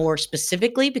talk more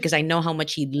specifically because I know how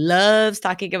much he loves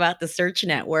talking about the search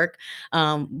network.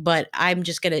 But I'm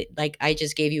just going to, like, I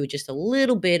just gave you just a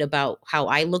little bit about how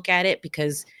I look at it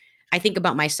because I think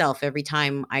about myself every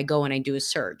time I go and I do a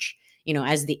search. You know,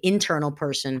 as the internal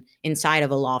person inside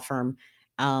of a law firm,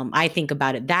 I think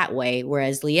about it that way.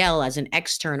 Whereas Liel, as an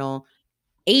external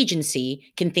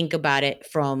agency, can think about it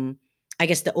from, I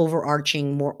guess, the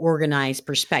overarching, more organized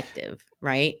perspective,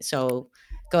 right? So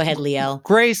go ahead, Liel.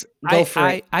 Grace, Go I, for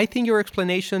I, it. I think your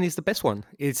explanation is the best one.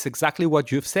 It's exactly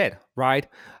what you've said, right?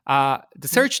 The Mhm.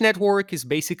 search network is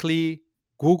basically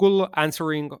Google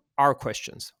answering our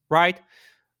questions, right?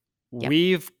 Yep.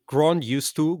 We've grown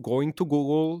used to going to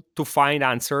Google to find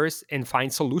answers and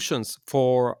find solutions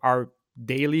for our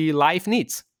daily life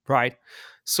needs, right?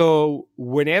 So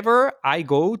whenever I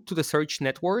go to the search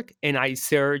network and I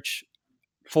search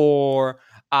for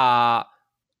a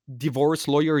divorce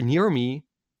lawyer near me,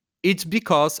 it's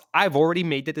because I've already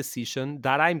made the decision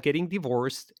that I'm getting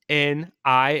divorced and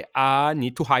I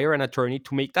need to hire an attorney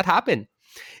to make that happen.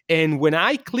 And when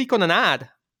I click on an ad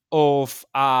of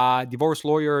a divorce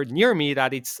lawyer near me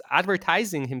that it's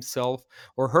advertising himself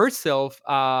or herself,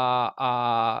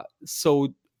 so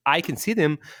I can see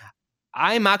them,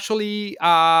 I'm actually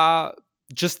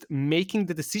just making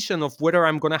the decision of whether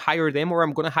I'm going to hire them or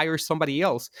I'm going to hire somebody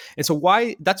else. And so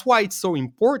that's why it's so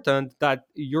important that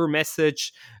your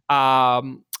message,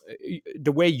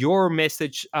 the way your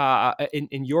message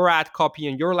in your ad copy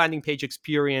and your landing page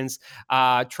experience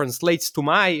translates to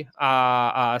my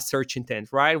search intent,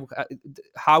 right?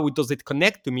 How does it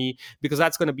connect to me? Because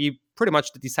that's going to be pretty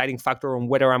much the deciding factor on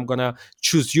whether I'm going to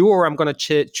choose you or I'm going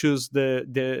to choose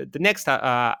the next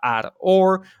ad,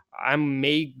 or I'm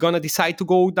may gonna decide to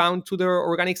go down to the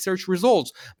organic search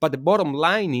results. But the bottom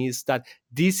line is that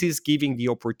this is giving the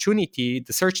opportunity.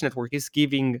 The search network is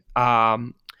giving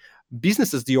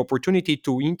businesses the opportunity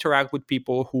to interact with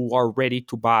people who are ready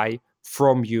to buy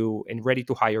from you and ready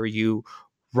to hire you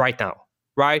right now.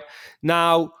 Right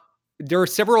now, there are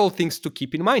several things to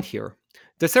keep in mind here.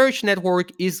 The search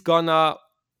network is gonna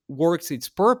works its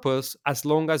purpose as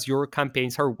long as your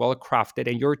campaigns are well crafted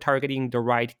and you're targeting the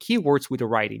right keywords with the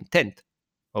right intent.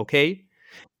 Okay.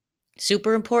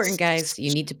 Super important, guys.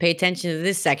 You need to pay attention to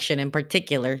this section in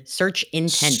particular. Search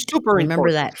intent. Super Remember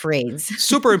important. that phrase.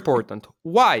 Super important.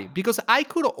 Why? Because I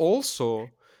could also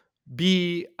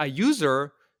be a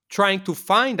user trying to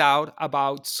find out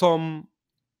about some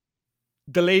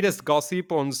the latest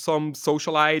gossip on some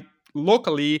socialite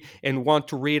locally and want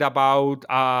to read about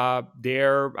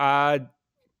their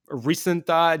recent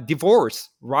divorce,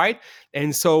 right?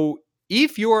 And so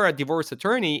if you're a divorce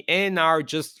attorney and are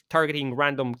just targeting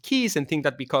random keys and think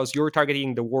that because you're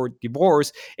targeting the word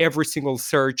divorce, every single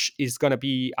search is going to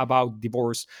be about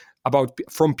divorce, about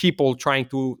from people trying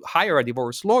to hire a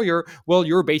divorce lawyer, well,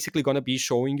 you're basically going to be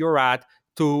showing your ad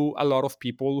to a lot of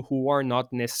people who are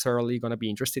not necessarily going to be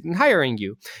interested in hiring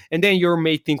you. And then you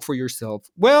may think for yourself,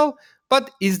 well,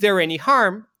 but is there any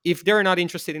harm? If they're not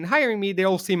interested in hiring me,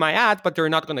 they'll see my ad, but they're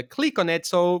not going to click on it.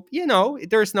 So,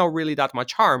 there's not really that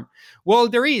much harm. Well,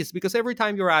 there is, because every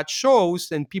time your ad shows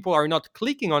and people are not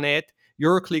clicking on it,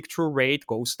 your click through rate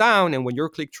goes down. And when your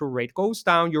click through rate goes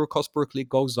down, your cost per click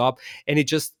goes up. And it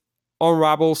just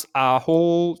unravels a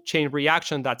whole chain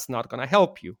reaction that's not going to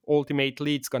help you.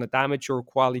 Ultimately, it's going to damage your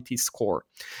quality score.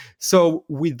 So,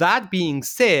 with that being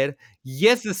said,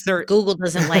 yes, Google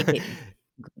doesn't like it.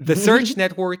 the search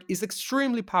network is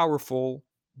extremely powerful,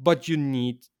 but you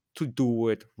need to do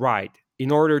it right.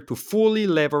 In order to fully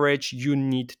leverage, you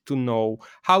need to know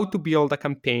how to build a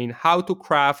campaign, how to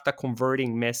craft a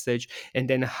converting message, and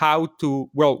then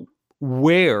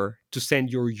where to send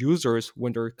your users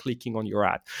when they're clicking on your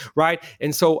ad, right?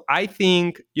 And so I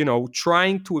think,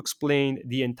 trying to explain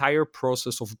the entire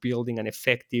process of building an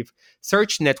effective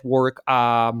search network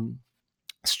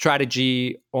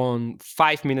strategy on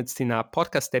 5 minutes in a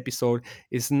podcast episode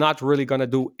is not really going to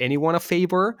do anyone a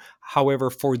favor. However,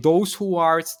 for those who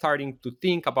are starting to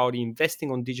think about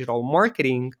investing on digital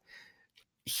marketing,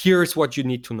 here's what you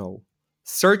need to know.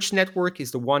 Search network is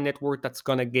the one network that's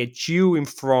going to get you in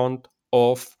front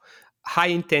of high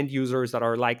intent users that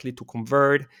are likely to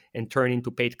convert and turn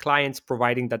into paid clients,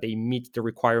 providing that they meet the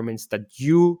requirements that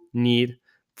you need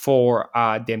for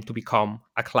them to become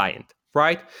a client,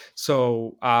 right?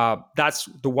 So that's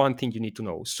the one thing you need to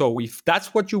know. So if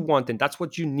that's what you want and that's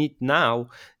what you need now,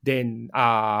 then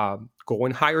go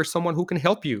and hire someone who can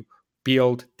help you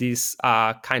build this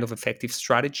kind of effective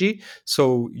strategy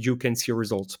so you can see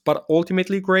results. But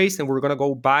ultimately, Grace, and we're going to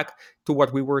go back to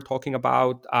what we were talking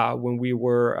about when we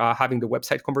were having the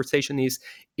website conversation, is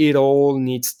it all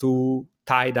needs to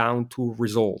tie down to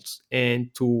results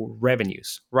and to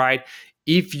revenues, right?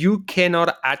 If you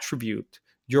cannot attribute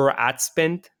your ad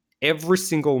spend every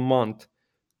single month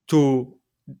to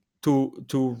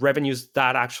revenues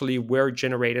that actually were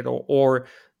generated or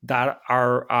that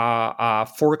are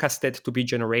forecasted to be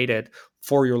generated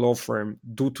for your law firm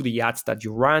due to the ads that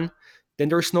you run, then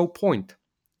there's no point.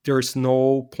 There's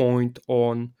no point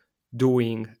on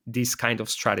doing these kind of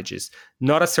strategies,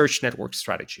 not a search network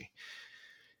strategy.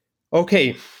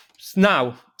 Okay,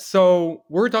 now, so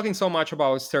we're talking so much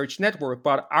about search network,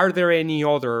 but are there any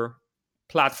other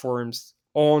platforms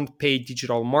on paid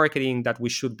digital marketing that we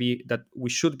should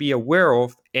be aware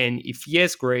of? And if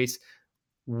yes, Grace,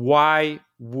 why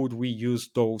would we use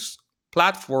those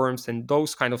platforms and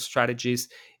those kind of strategies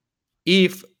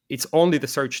if it's only the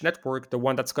search network, the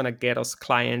one that's going to get us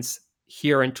clients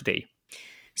here and today?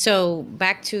 So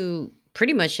back to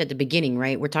pretty much at the beginning,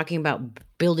 right? We're talking about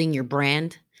building your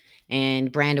brand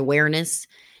and brand awareness.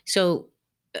 So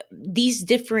these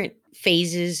different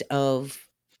phases or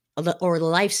the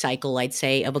life cycle, I'd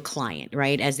say, of a client,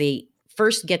 right? As they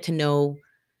first get to know,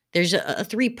 there's a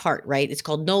three-part, right? It's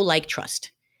called know, like,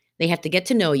 trust. They have to get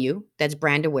to know you. That's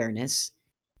brand awareness.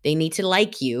 They need to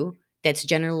like you. That's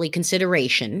generally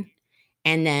consideration.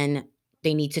 And then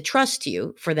they need to trust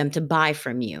you for them to buy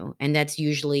from you. And that's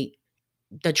usually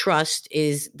the trust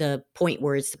is the point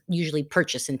where it's usually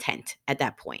purchase intent at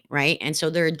that point, right? And so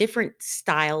there are different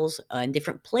styles and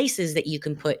different places that you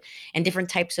can put and different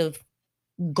types of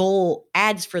goals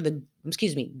for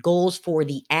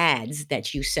the ads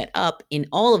that you set up in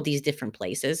all of these different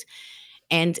places.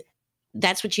 And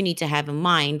that's what you need to have in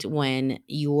mind when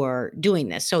you are doing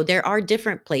this. So there are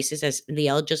different places, as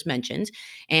Liel just mentioned,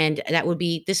 and that would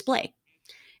be display.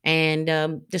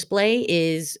 And display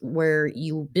is where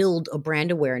you build a brand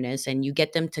awareness and you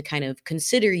get them to kind of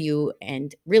consider you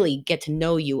and really get to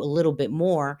know you a little bit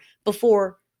more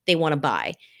before they want to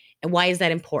buy. And why is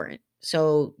that important?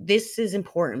 So, this is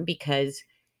important because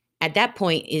at that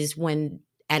point is when,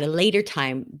 at a later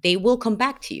time, they will come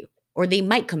back to you, or they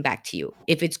might come back to you.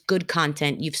 If it's good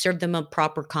content, you've served them up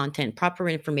proper content, proper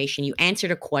information, you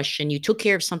answered a question, you took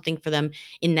care of something for them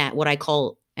in that, what I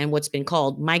call and what's been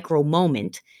called micro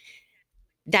moment,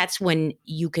 that's when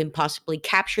you can possibly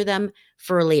capture them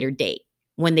for a later date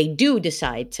when they do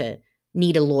decide to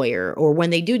need a lawyer, or when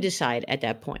they do decide at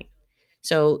that point.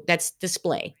 So that's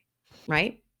display,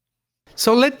 right?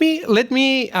 So let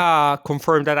me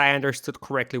confirm that I understood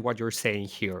correctly what you're saying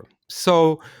here.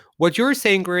 So what you're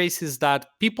saying, Grace, is that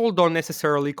people don't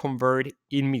necessarily convert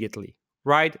immediately,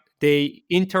 right? They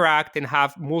interact and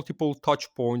have multiple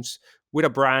touch points with a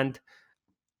brand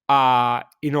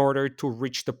in order to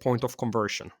reach the point of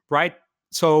conversion, right?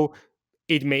 So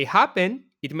it may happen,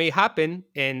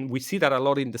 and we see that a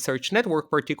lot in the search network,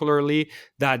 particularly,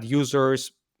 that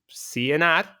users see an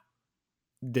ad,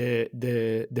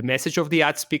 the message of the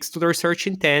ad speaks to their search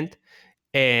intent,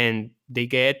 and they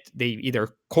either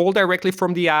call directly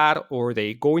from the ad or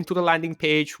they go into the landing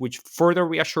page, which further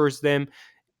reassures them,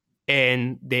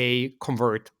 and they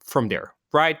convert from there,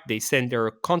 right? They send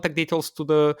their contact details to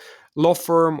the law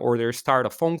firm, or they start a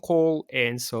phone call,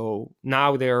 and so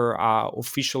now they're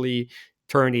officially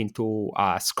turned into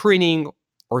screening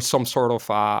or some sort of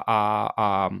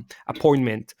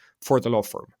appointment for the law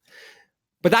firm.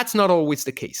 But that's not always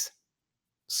the case.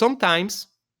 Sometimes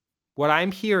what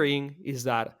I'm hearing is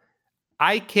that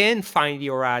I can find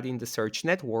your ad in the search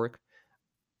network,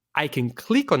 I can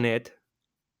click on it,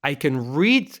 I can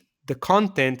read the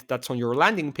content that's on your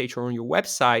landing page or on your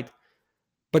website,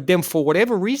 but then for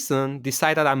whatever reason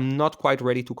decide that I'm not quite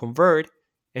ready to convert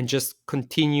and just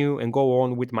continue and go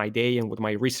on with my day and with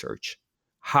my research.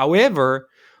 However,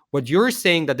 what you're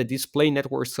saying that the display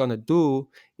network is going to do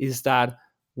is that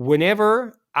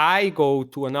whenever I go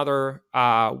to another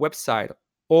website,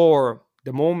 or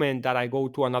the moment that I go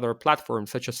to another platform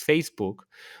such as Facebook,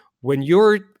 when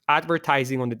you're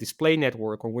advertising on the display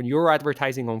network or when you're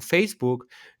advertising on Facebook,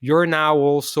 you're now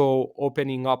also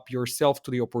opening up yourself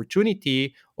to the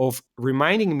opportunity of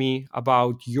reminding me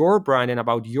about your brand and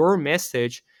about your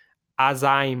message as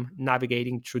I'm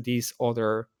navigating through these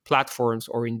other platforms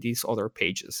or in these other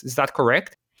pages. Is that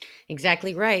correct?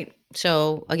 Exactly right.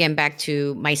 So again, back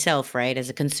to myself, right? As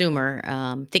a consumer,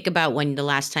 think about when the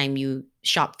last time you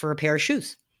shopped for a pair of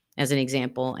shoes, as an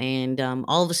example, and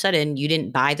all of a sudden you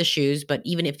didn't buy the shoes. But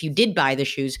even if you did buy the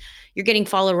shoes, you're getting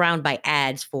followed around by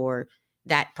ads for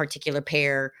that particular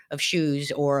pair of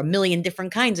shoes, or a million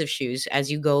different kinds of shoes,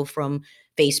 as you go from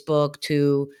Facebook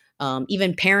to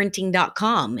even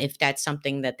parenting.com, if that's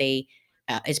something that they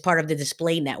is part of the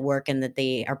display network and that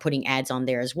they are putting ads on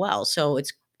there as well. So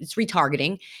it's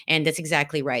retargeting, and that's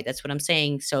exactly right. That's what I'm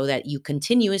saying, so that you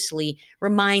continuously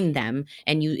remind them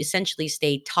and you essentially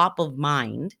stay top of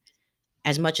mind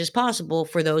as much as possible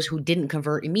for those who didn't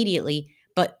convert immediately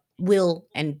but will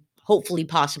and hopefully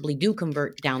possibly do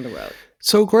convert down the road.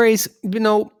 So, Grace,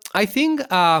 I think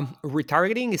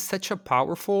retargeting is such a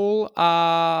powerful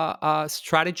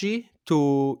strategy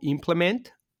to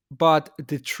implement. But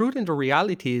the truth and the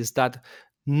reality is that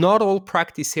not all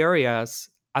practice areas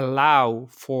allow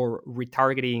for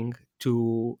retargeting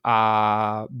to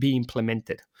be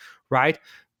implemented, right?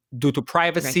 Due to Right.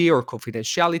 privacy or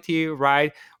confidentiality,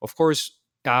 right? Of course,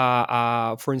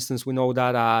 for instance, we know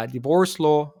that divorce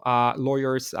law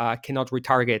lawyers cannot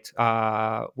retarget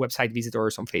website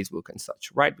visitors on Facebook and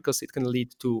such, right? Because it can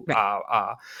lead to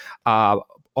Right. uh,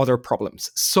 other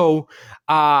problems. So,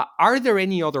 are there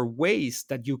any other ways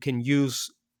that you can use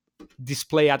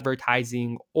display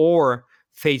advertising or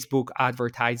Facebook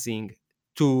advertising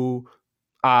to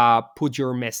put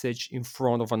your message in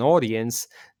front of an audience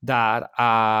that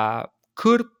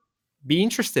could be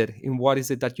interested in what is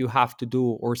it that you have to do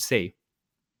or say?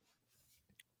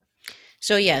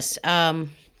 So yes,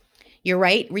 you're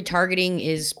right. Retargeting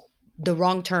is the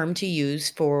wrong term to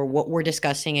use for what we're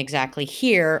discussing exactly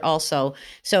here also.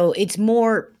 So it's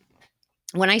more,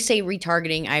 when I say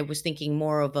retargeting, I was thinking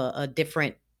more of a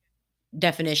different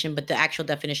definition, but the actual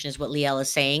definition is what Liel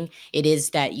is saying. It is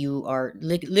that you are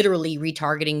literally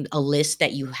retargeting a list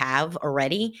that you have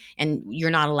already, and you're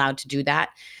not allowed to do that.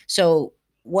 So,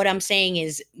 what I'm saying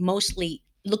is mostly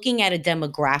looking at a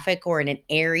demographic or in an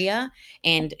area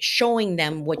and showing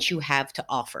them what you have to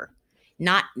offer,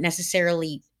 not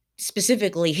necessarily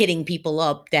specifically hitting people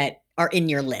up that are in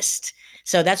your list.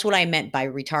 So that's what I meant by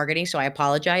retargeting. So I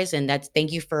apologize, and that's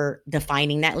thank you for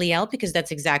defining that, Liel, because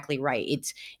that's exactly right.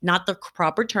 It's not the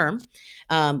proper term,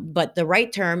 but the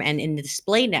right term, and in the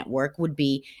display network would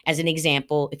be, as an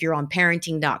example, if you're on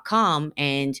parenting.com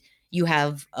and you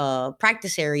have a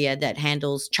practice area that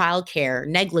handles childcare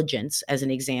negligence, as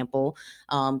an example,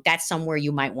 that's somewhere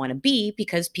you might want to be,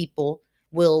 because people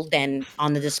will then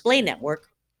on the display network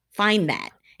find that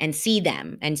and see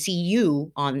them and see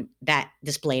you on that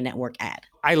display network ad.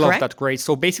 I love Correct? that, Grace.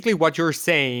 So basically, what you're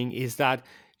saying is that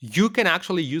you can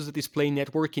actually use the display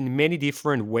network in many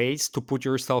different ways to put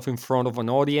yourself in front of an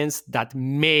audience that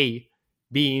may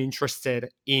be interested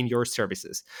in your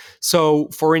services. So,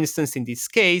 for instance, in this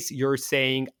case, you're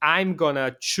saying, I'm going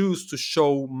to choose to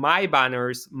show my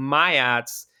banners, my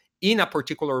ads in a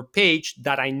particular page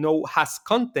that I know has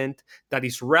content that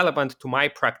is relevant to my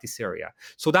practice area.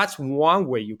 So, that's one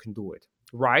way you can do it,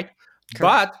 right? Correct.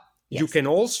 But you Yes. can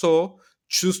also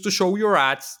choose to show your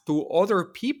ads to other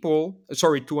people,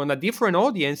 sorry, to a different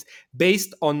audience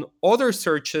based on other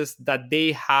searches that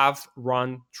they have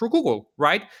run through Google,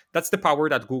 right? That's the power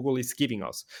that Google is giving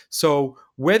us. So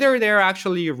whether they're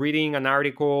actually reading an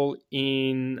article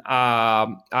in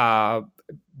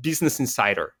Business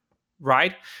Insider,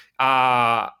 right?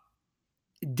 Uh,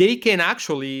 they can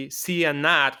actually see an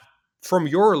ad from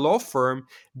your law firm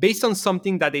based on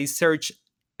something that they search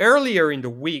earlier in the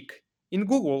week in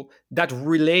Google that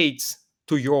relates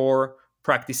to your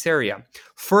practice area.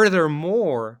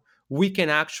 Furthermore, we can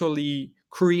actually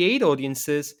create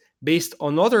audiences based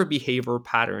on other behavior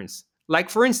patterns. Like,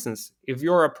 for instance, if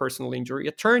you're a personal injury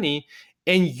attorney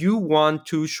and you want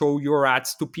to show your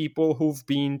ads to people who've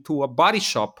been to a body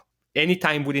shop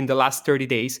anytime within the last 30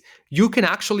 days, you can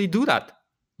actually do that.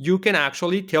 You can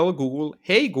actually tell Google,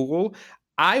 hey, Google,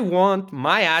 I want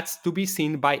my ads to be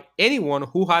seen by anyone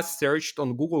who has searched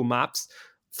on Google Maps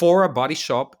for a body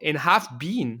shop and have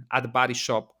been at the body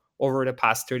shop over the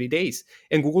past 30 days.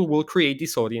 And Google will create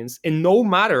this audience. And no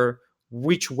matter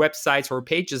which websites or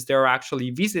pages they're actually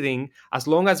visiting, as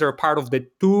long as they're part of the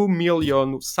 2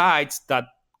 million sites that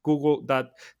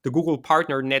the Google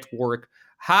Partner Network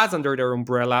has under their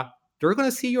umbrella, they're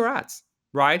going to see your ads,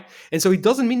 right? And so it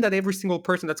doesn't mean that every single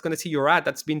person that's going to see your ad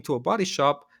that's been to a body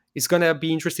shop is going to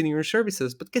be interested in your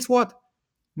services. But guess what?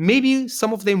 Maybe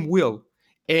some of them will.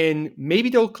 And maybe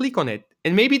they'll click on it.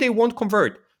 And maybe they won't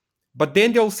convert. But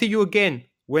then they'll see you again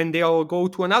when they'll go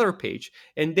to another page.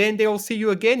 And then they'll see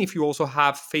you again if you also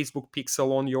have Facebook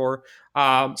Pixel on your.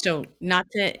 So, not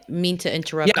to mean to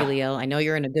interrupt you, Yeah, Leo. I know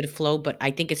you're in a good flow, but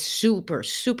I think it's super,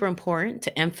 super important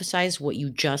to emphasize what you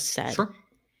just said, sure.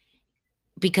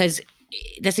 because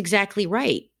that's exactly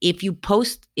right. If you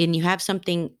post and you have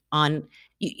something on,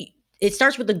 it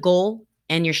starts with the goal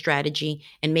and your strategy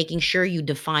and making sure you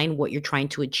define what you're trying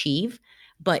to achieve.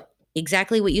 But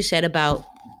exactly what you said about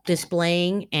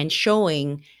displaying and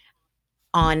showing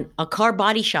on a car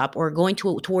body shop, or going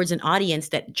towards an audience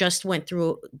that just went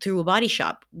through a body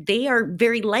shop, they are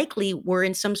very likely were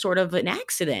in some sort of an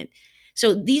accident.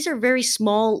 So these are very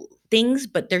small things,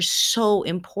 but they're so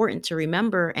important to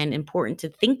remember and important to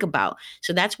think about.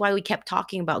 So that's why we kept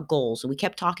talking about goals, and we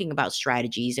kept talking about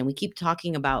strategies, and we keep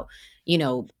talking about, you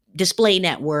know, display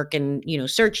network, and, you know,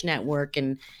 search network,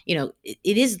 and, you know,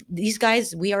 it is, these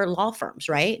guys, we are law firms,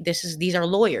 right? These are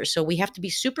lawyers, so we have to be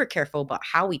super careful about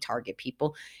how we target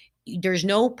people. There's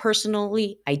no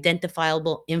personally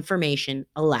identifiable information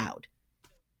allowed,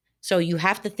 so you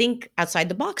have to think outside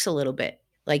the box a little bit.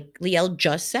 Like Liel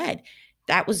just said,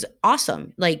 that was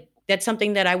awesome. Like, that's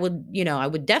something that I would, you know, I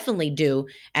would definitely do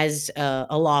as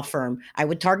a law firm. I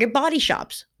would target body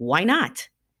shops. Why not?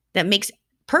 That makes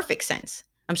perfect sense.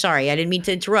 I'm sorry, I didn't mean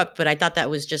to interrupt, but I thought that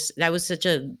was just, that was such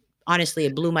a, honestly,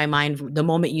 it blew my mind the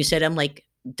moment you said. I'm like,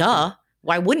 duh.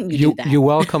 Why wouldn't you do You that?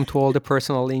 welcome to all the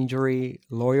personal injury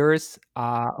lawyers who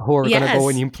are going to go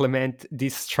and Yes. implement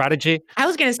this strategy. I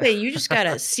was gonna say, you just got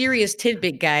a serious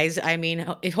tidbit, guys. I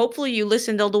mean, if hopefully you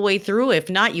listened all the way through. If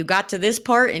not, you got to this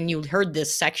part and you heard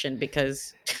this section,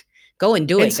 because go and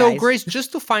do And it, so, guys. Grace,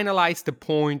 just to finalize the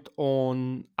point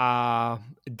on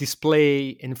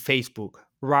display and Facebook,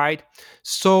 right?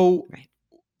 So, Right.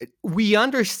 we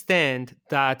understand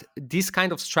that this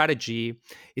kind of strategy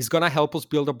is going to help us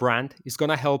build a brand. It's going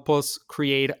to help us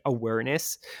create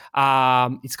awareness.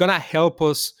 It's going to help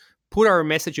us put our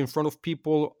message in front of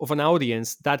people of an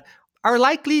audience that are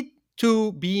likely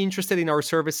to be interested in our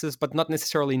services, but not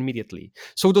necessarily immediately.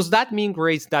 So, does that mean,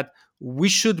 Grace, that we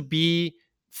should be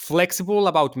flexible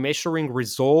about measuring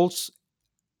results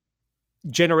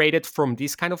generated from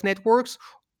these kind of networks,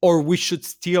 or we should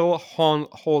still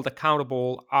hold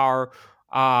accountable our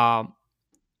uh,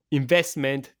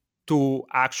 investment to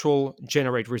actual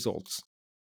generate results?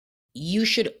 You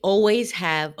should always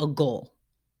have a goal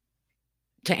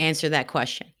to answer that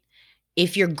question.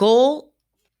 If your goal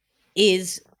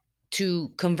is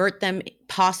to convert them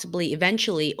possibly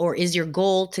eventually, or is your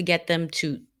goal to get them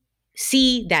to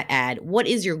see that ad? What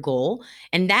is your goal?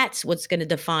 And that's what's going to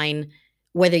define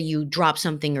whether you drop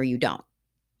something or you don't.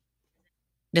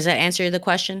 Does that answer the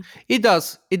question? It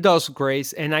does. It does,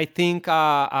 Grace. And I think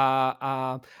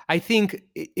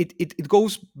it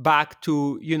goes back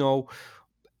to,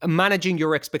 managing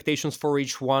your expectations for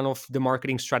each one of the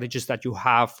marketing strategies that you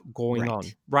have going on,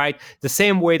 Right. right? The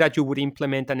same way that you would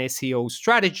implement an SEO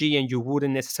strategy and you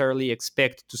wouldn't necessarily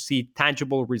expect to see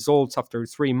tangible results after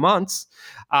 3 months,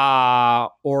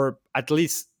 or at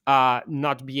least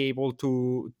not be able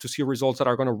to see results that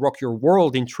are going to rock your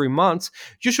world in 3 months.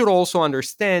 You should also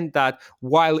understand that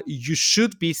while you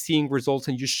should be seeing results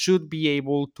and you should be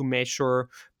able to measure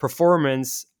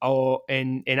performance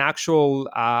and actual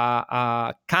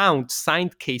count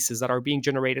signed cases that are being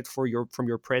generated from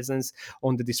your presence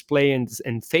on the display and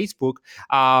Facebook,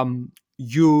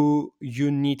 you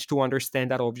need to understand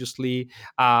that obviously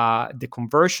the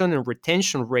conversion and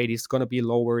retention rate is going to be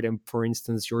lower than, for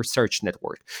instance, your search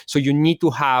network. So you need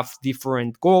to have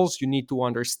different goals. You need to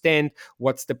understand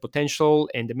what's the potential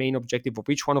and the main objective of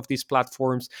each one of these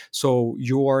platforms, so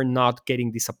you are not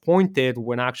getting disappointed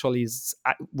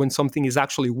when something is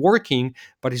actually working,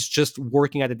 but it's just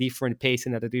working at a different pace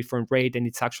and at a different rate, and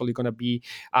it's actually going to be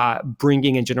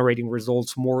bringing and generating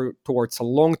results more towards a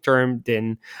long term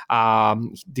than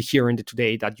the here and the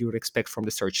today that you would expect from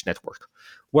the search network.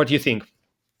 What do you think?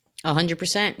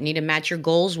 100%. Need to match your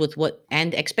goals with what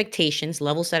and expectations,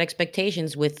 level set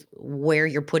expectations with where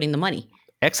you're putting the money.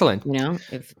 Excellent.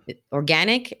 If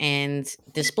organic and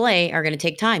display are going to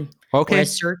take time, Okay.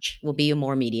 whereas search will be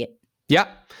more immediate. Yeah,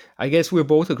 I guess we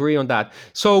both agree on that.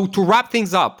 So to wrap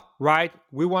things up, right,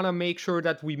 we want to make sure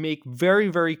that we make very,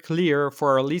 very clear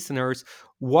for our listeners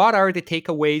what are the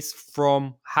takeaways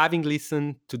from having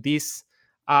listened to this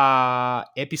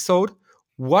episode.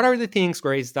 What are the things,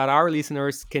 Grace, that our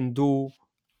listeners can do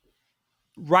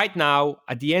right now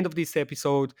at the end of this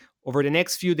episode over the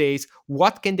next few days?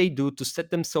 What can they do to set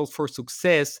themselves for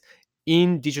success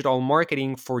in digital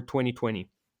marketing for 2020?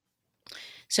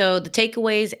 So the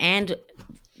takeaways, and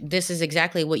this is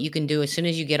exactly what you can do as soon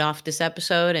as you get off this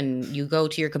episode and you go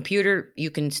to your computer.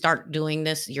 You can start doing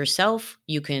this yourself.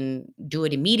 You can do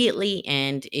it immediately,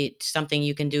 and it's something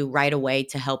you can do right away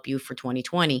to help you for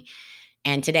 2020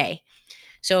 and today.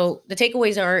 So the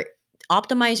takeaways are: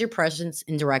 optimize your presence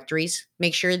in directories.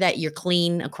 Make sure that you're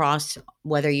clean across,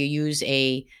 whether you use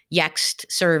a Yext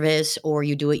service or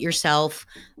you do it yourself.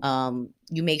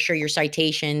 You make sure your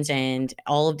citations and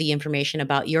all of the information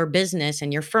about your business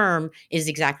and your firm is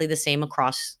exactly the same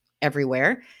across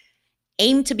everywhere.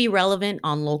 Aim to be relevant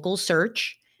on local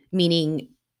search, meaning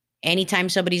anytime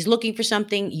somebody's looking for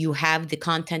something, you have the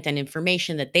content and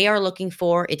information that they are looking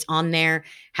for. It's on there.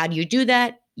 How do you do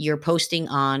that? You're posting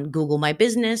on Google My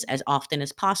Business as often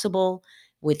as possible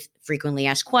with frequently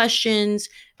asked questions,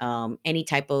 any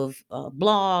type of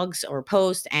blogs or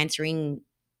posts answering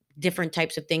different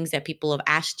types of things that people have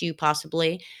asked you,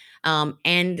 possibly.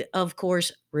 And of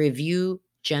course, review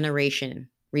generation.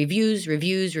 Reviews,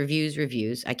 reviews, reviews,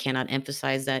 reviews. I cannot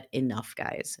emphasize that enough,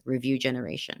 guys. Review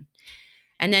generation.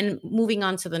 And then moving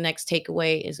on to the next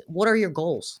takeaway is, what are your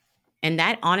goals? And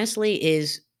that honestly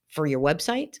is for your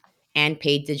website and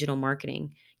paid digital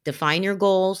marketing. Define your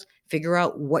goals, figure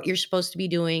out what you're supposed to be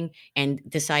doing, and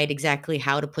decide exactly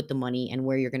how to put the money and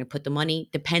where you're going to put the money,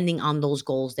 depending on those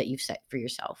goals that you've set for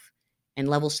yourself. And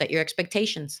level set your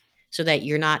expectations so that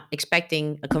you're not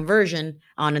expecting a conversion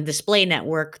on a display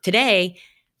network today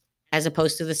as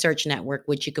opposed to the search network,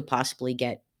 which you could possibly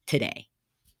get today.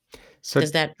 So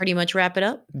Does that pretty much wrap it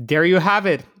up? there you have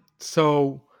it.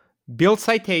 So build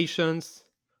citations,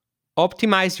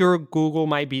 optimize your Google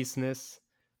My Business,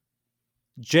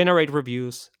 generate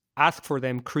reviews, ask for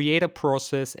them, create a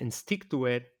process and stick to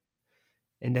it,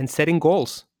 and then setting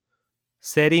goals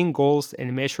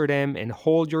and measure them and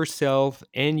hold yourself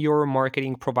and your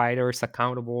marketing providers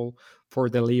accountable for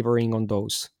delivering on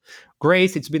those.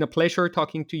 Grace, it's been a pleasure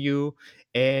talking to you,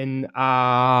 and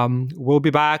we'll be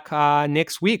back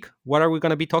next week. What are we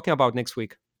going to be talking about next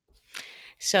week?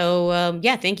 So,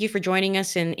 yeah, thank you for joining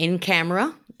us in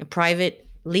camera, private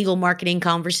legal marketing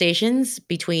conversations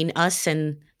between us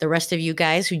and the rest of you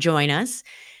guys who join us.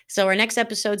 So, our next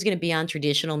episode is going to be on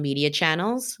traditional media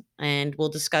channels, and we'll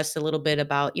discuss a little bit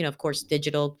about, of course,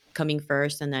 digital coming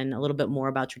first, and then a little bit more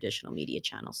about traditional media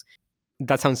channels.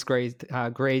 That sounds great,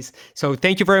 Grace. So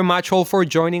thank you very much all for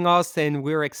joining us, and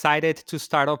we're excited to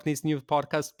start up this new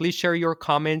podcast. Please share your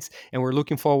comments, and we're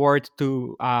looking forward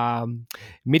to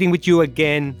meeting with you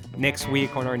again next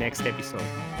week on our next episode.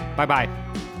 Bye-bye.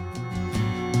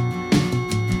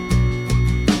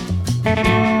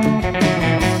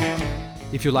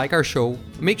 If you like our show,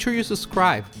 make sure you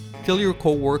subscribe, tell your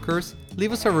coworkers,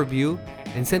 leave us a review,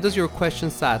 and send us your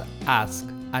questions at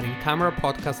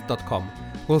ask@incamerapodcast.com.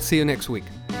 We'll see you next week.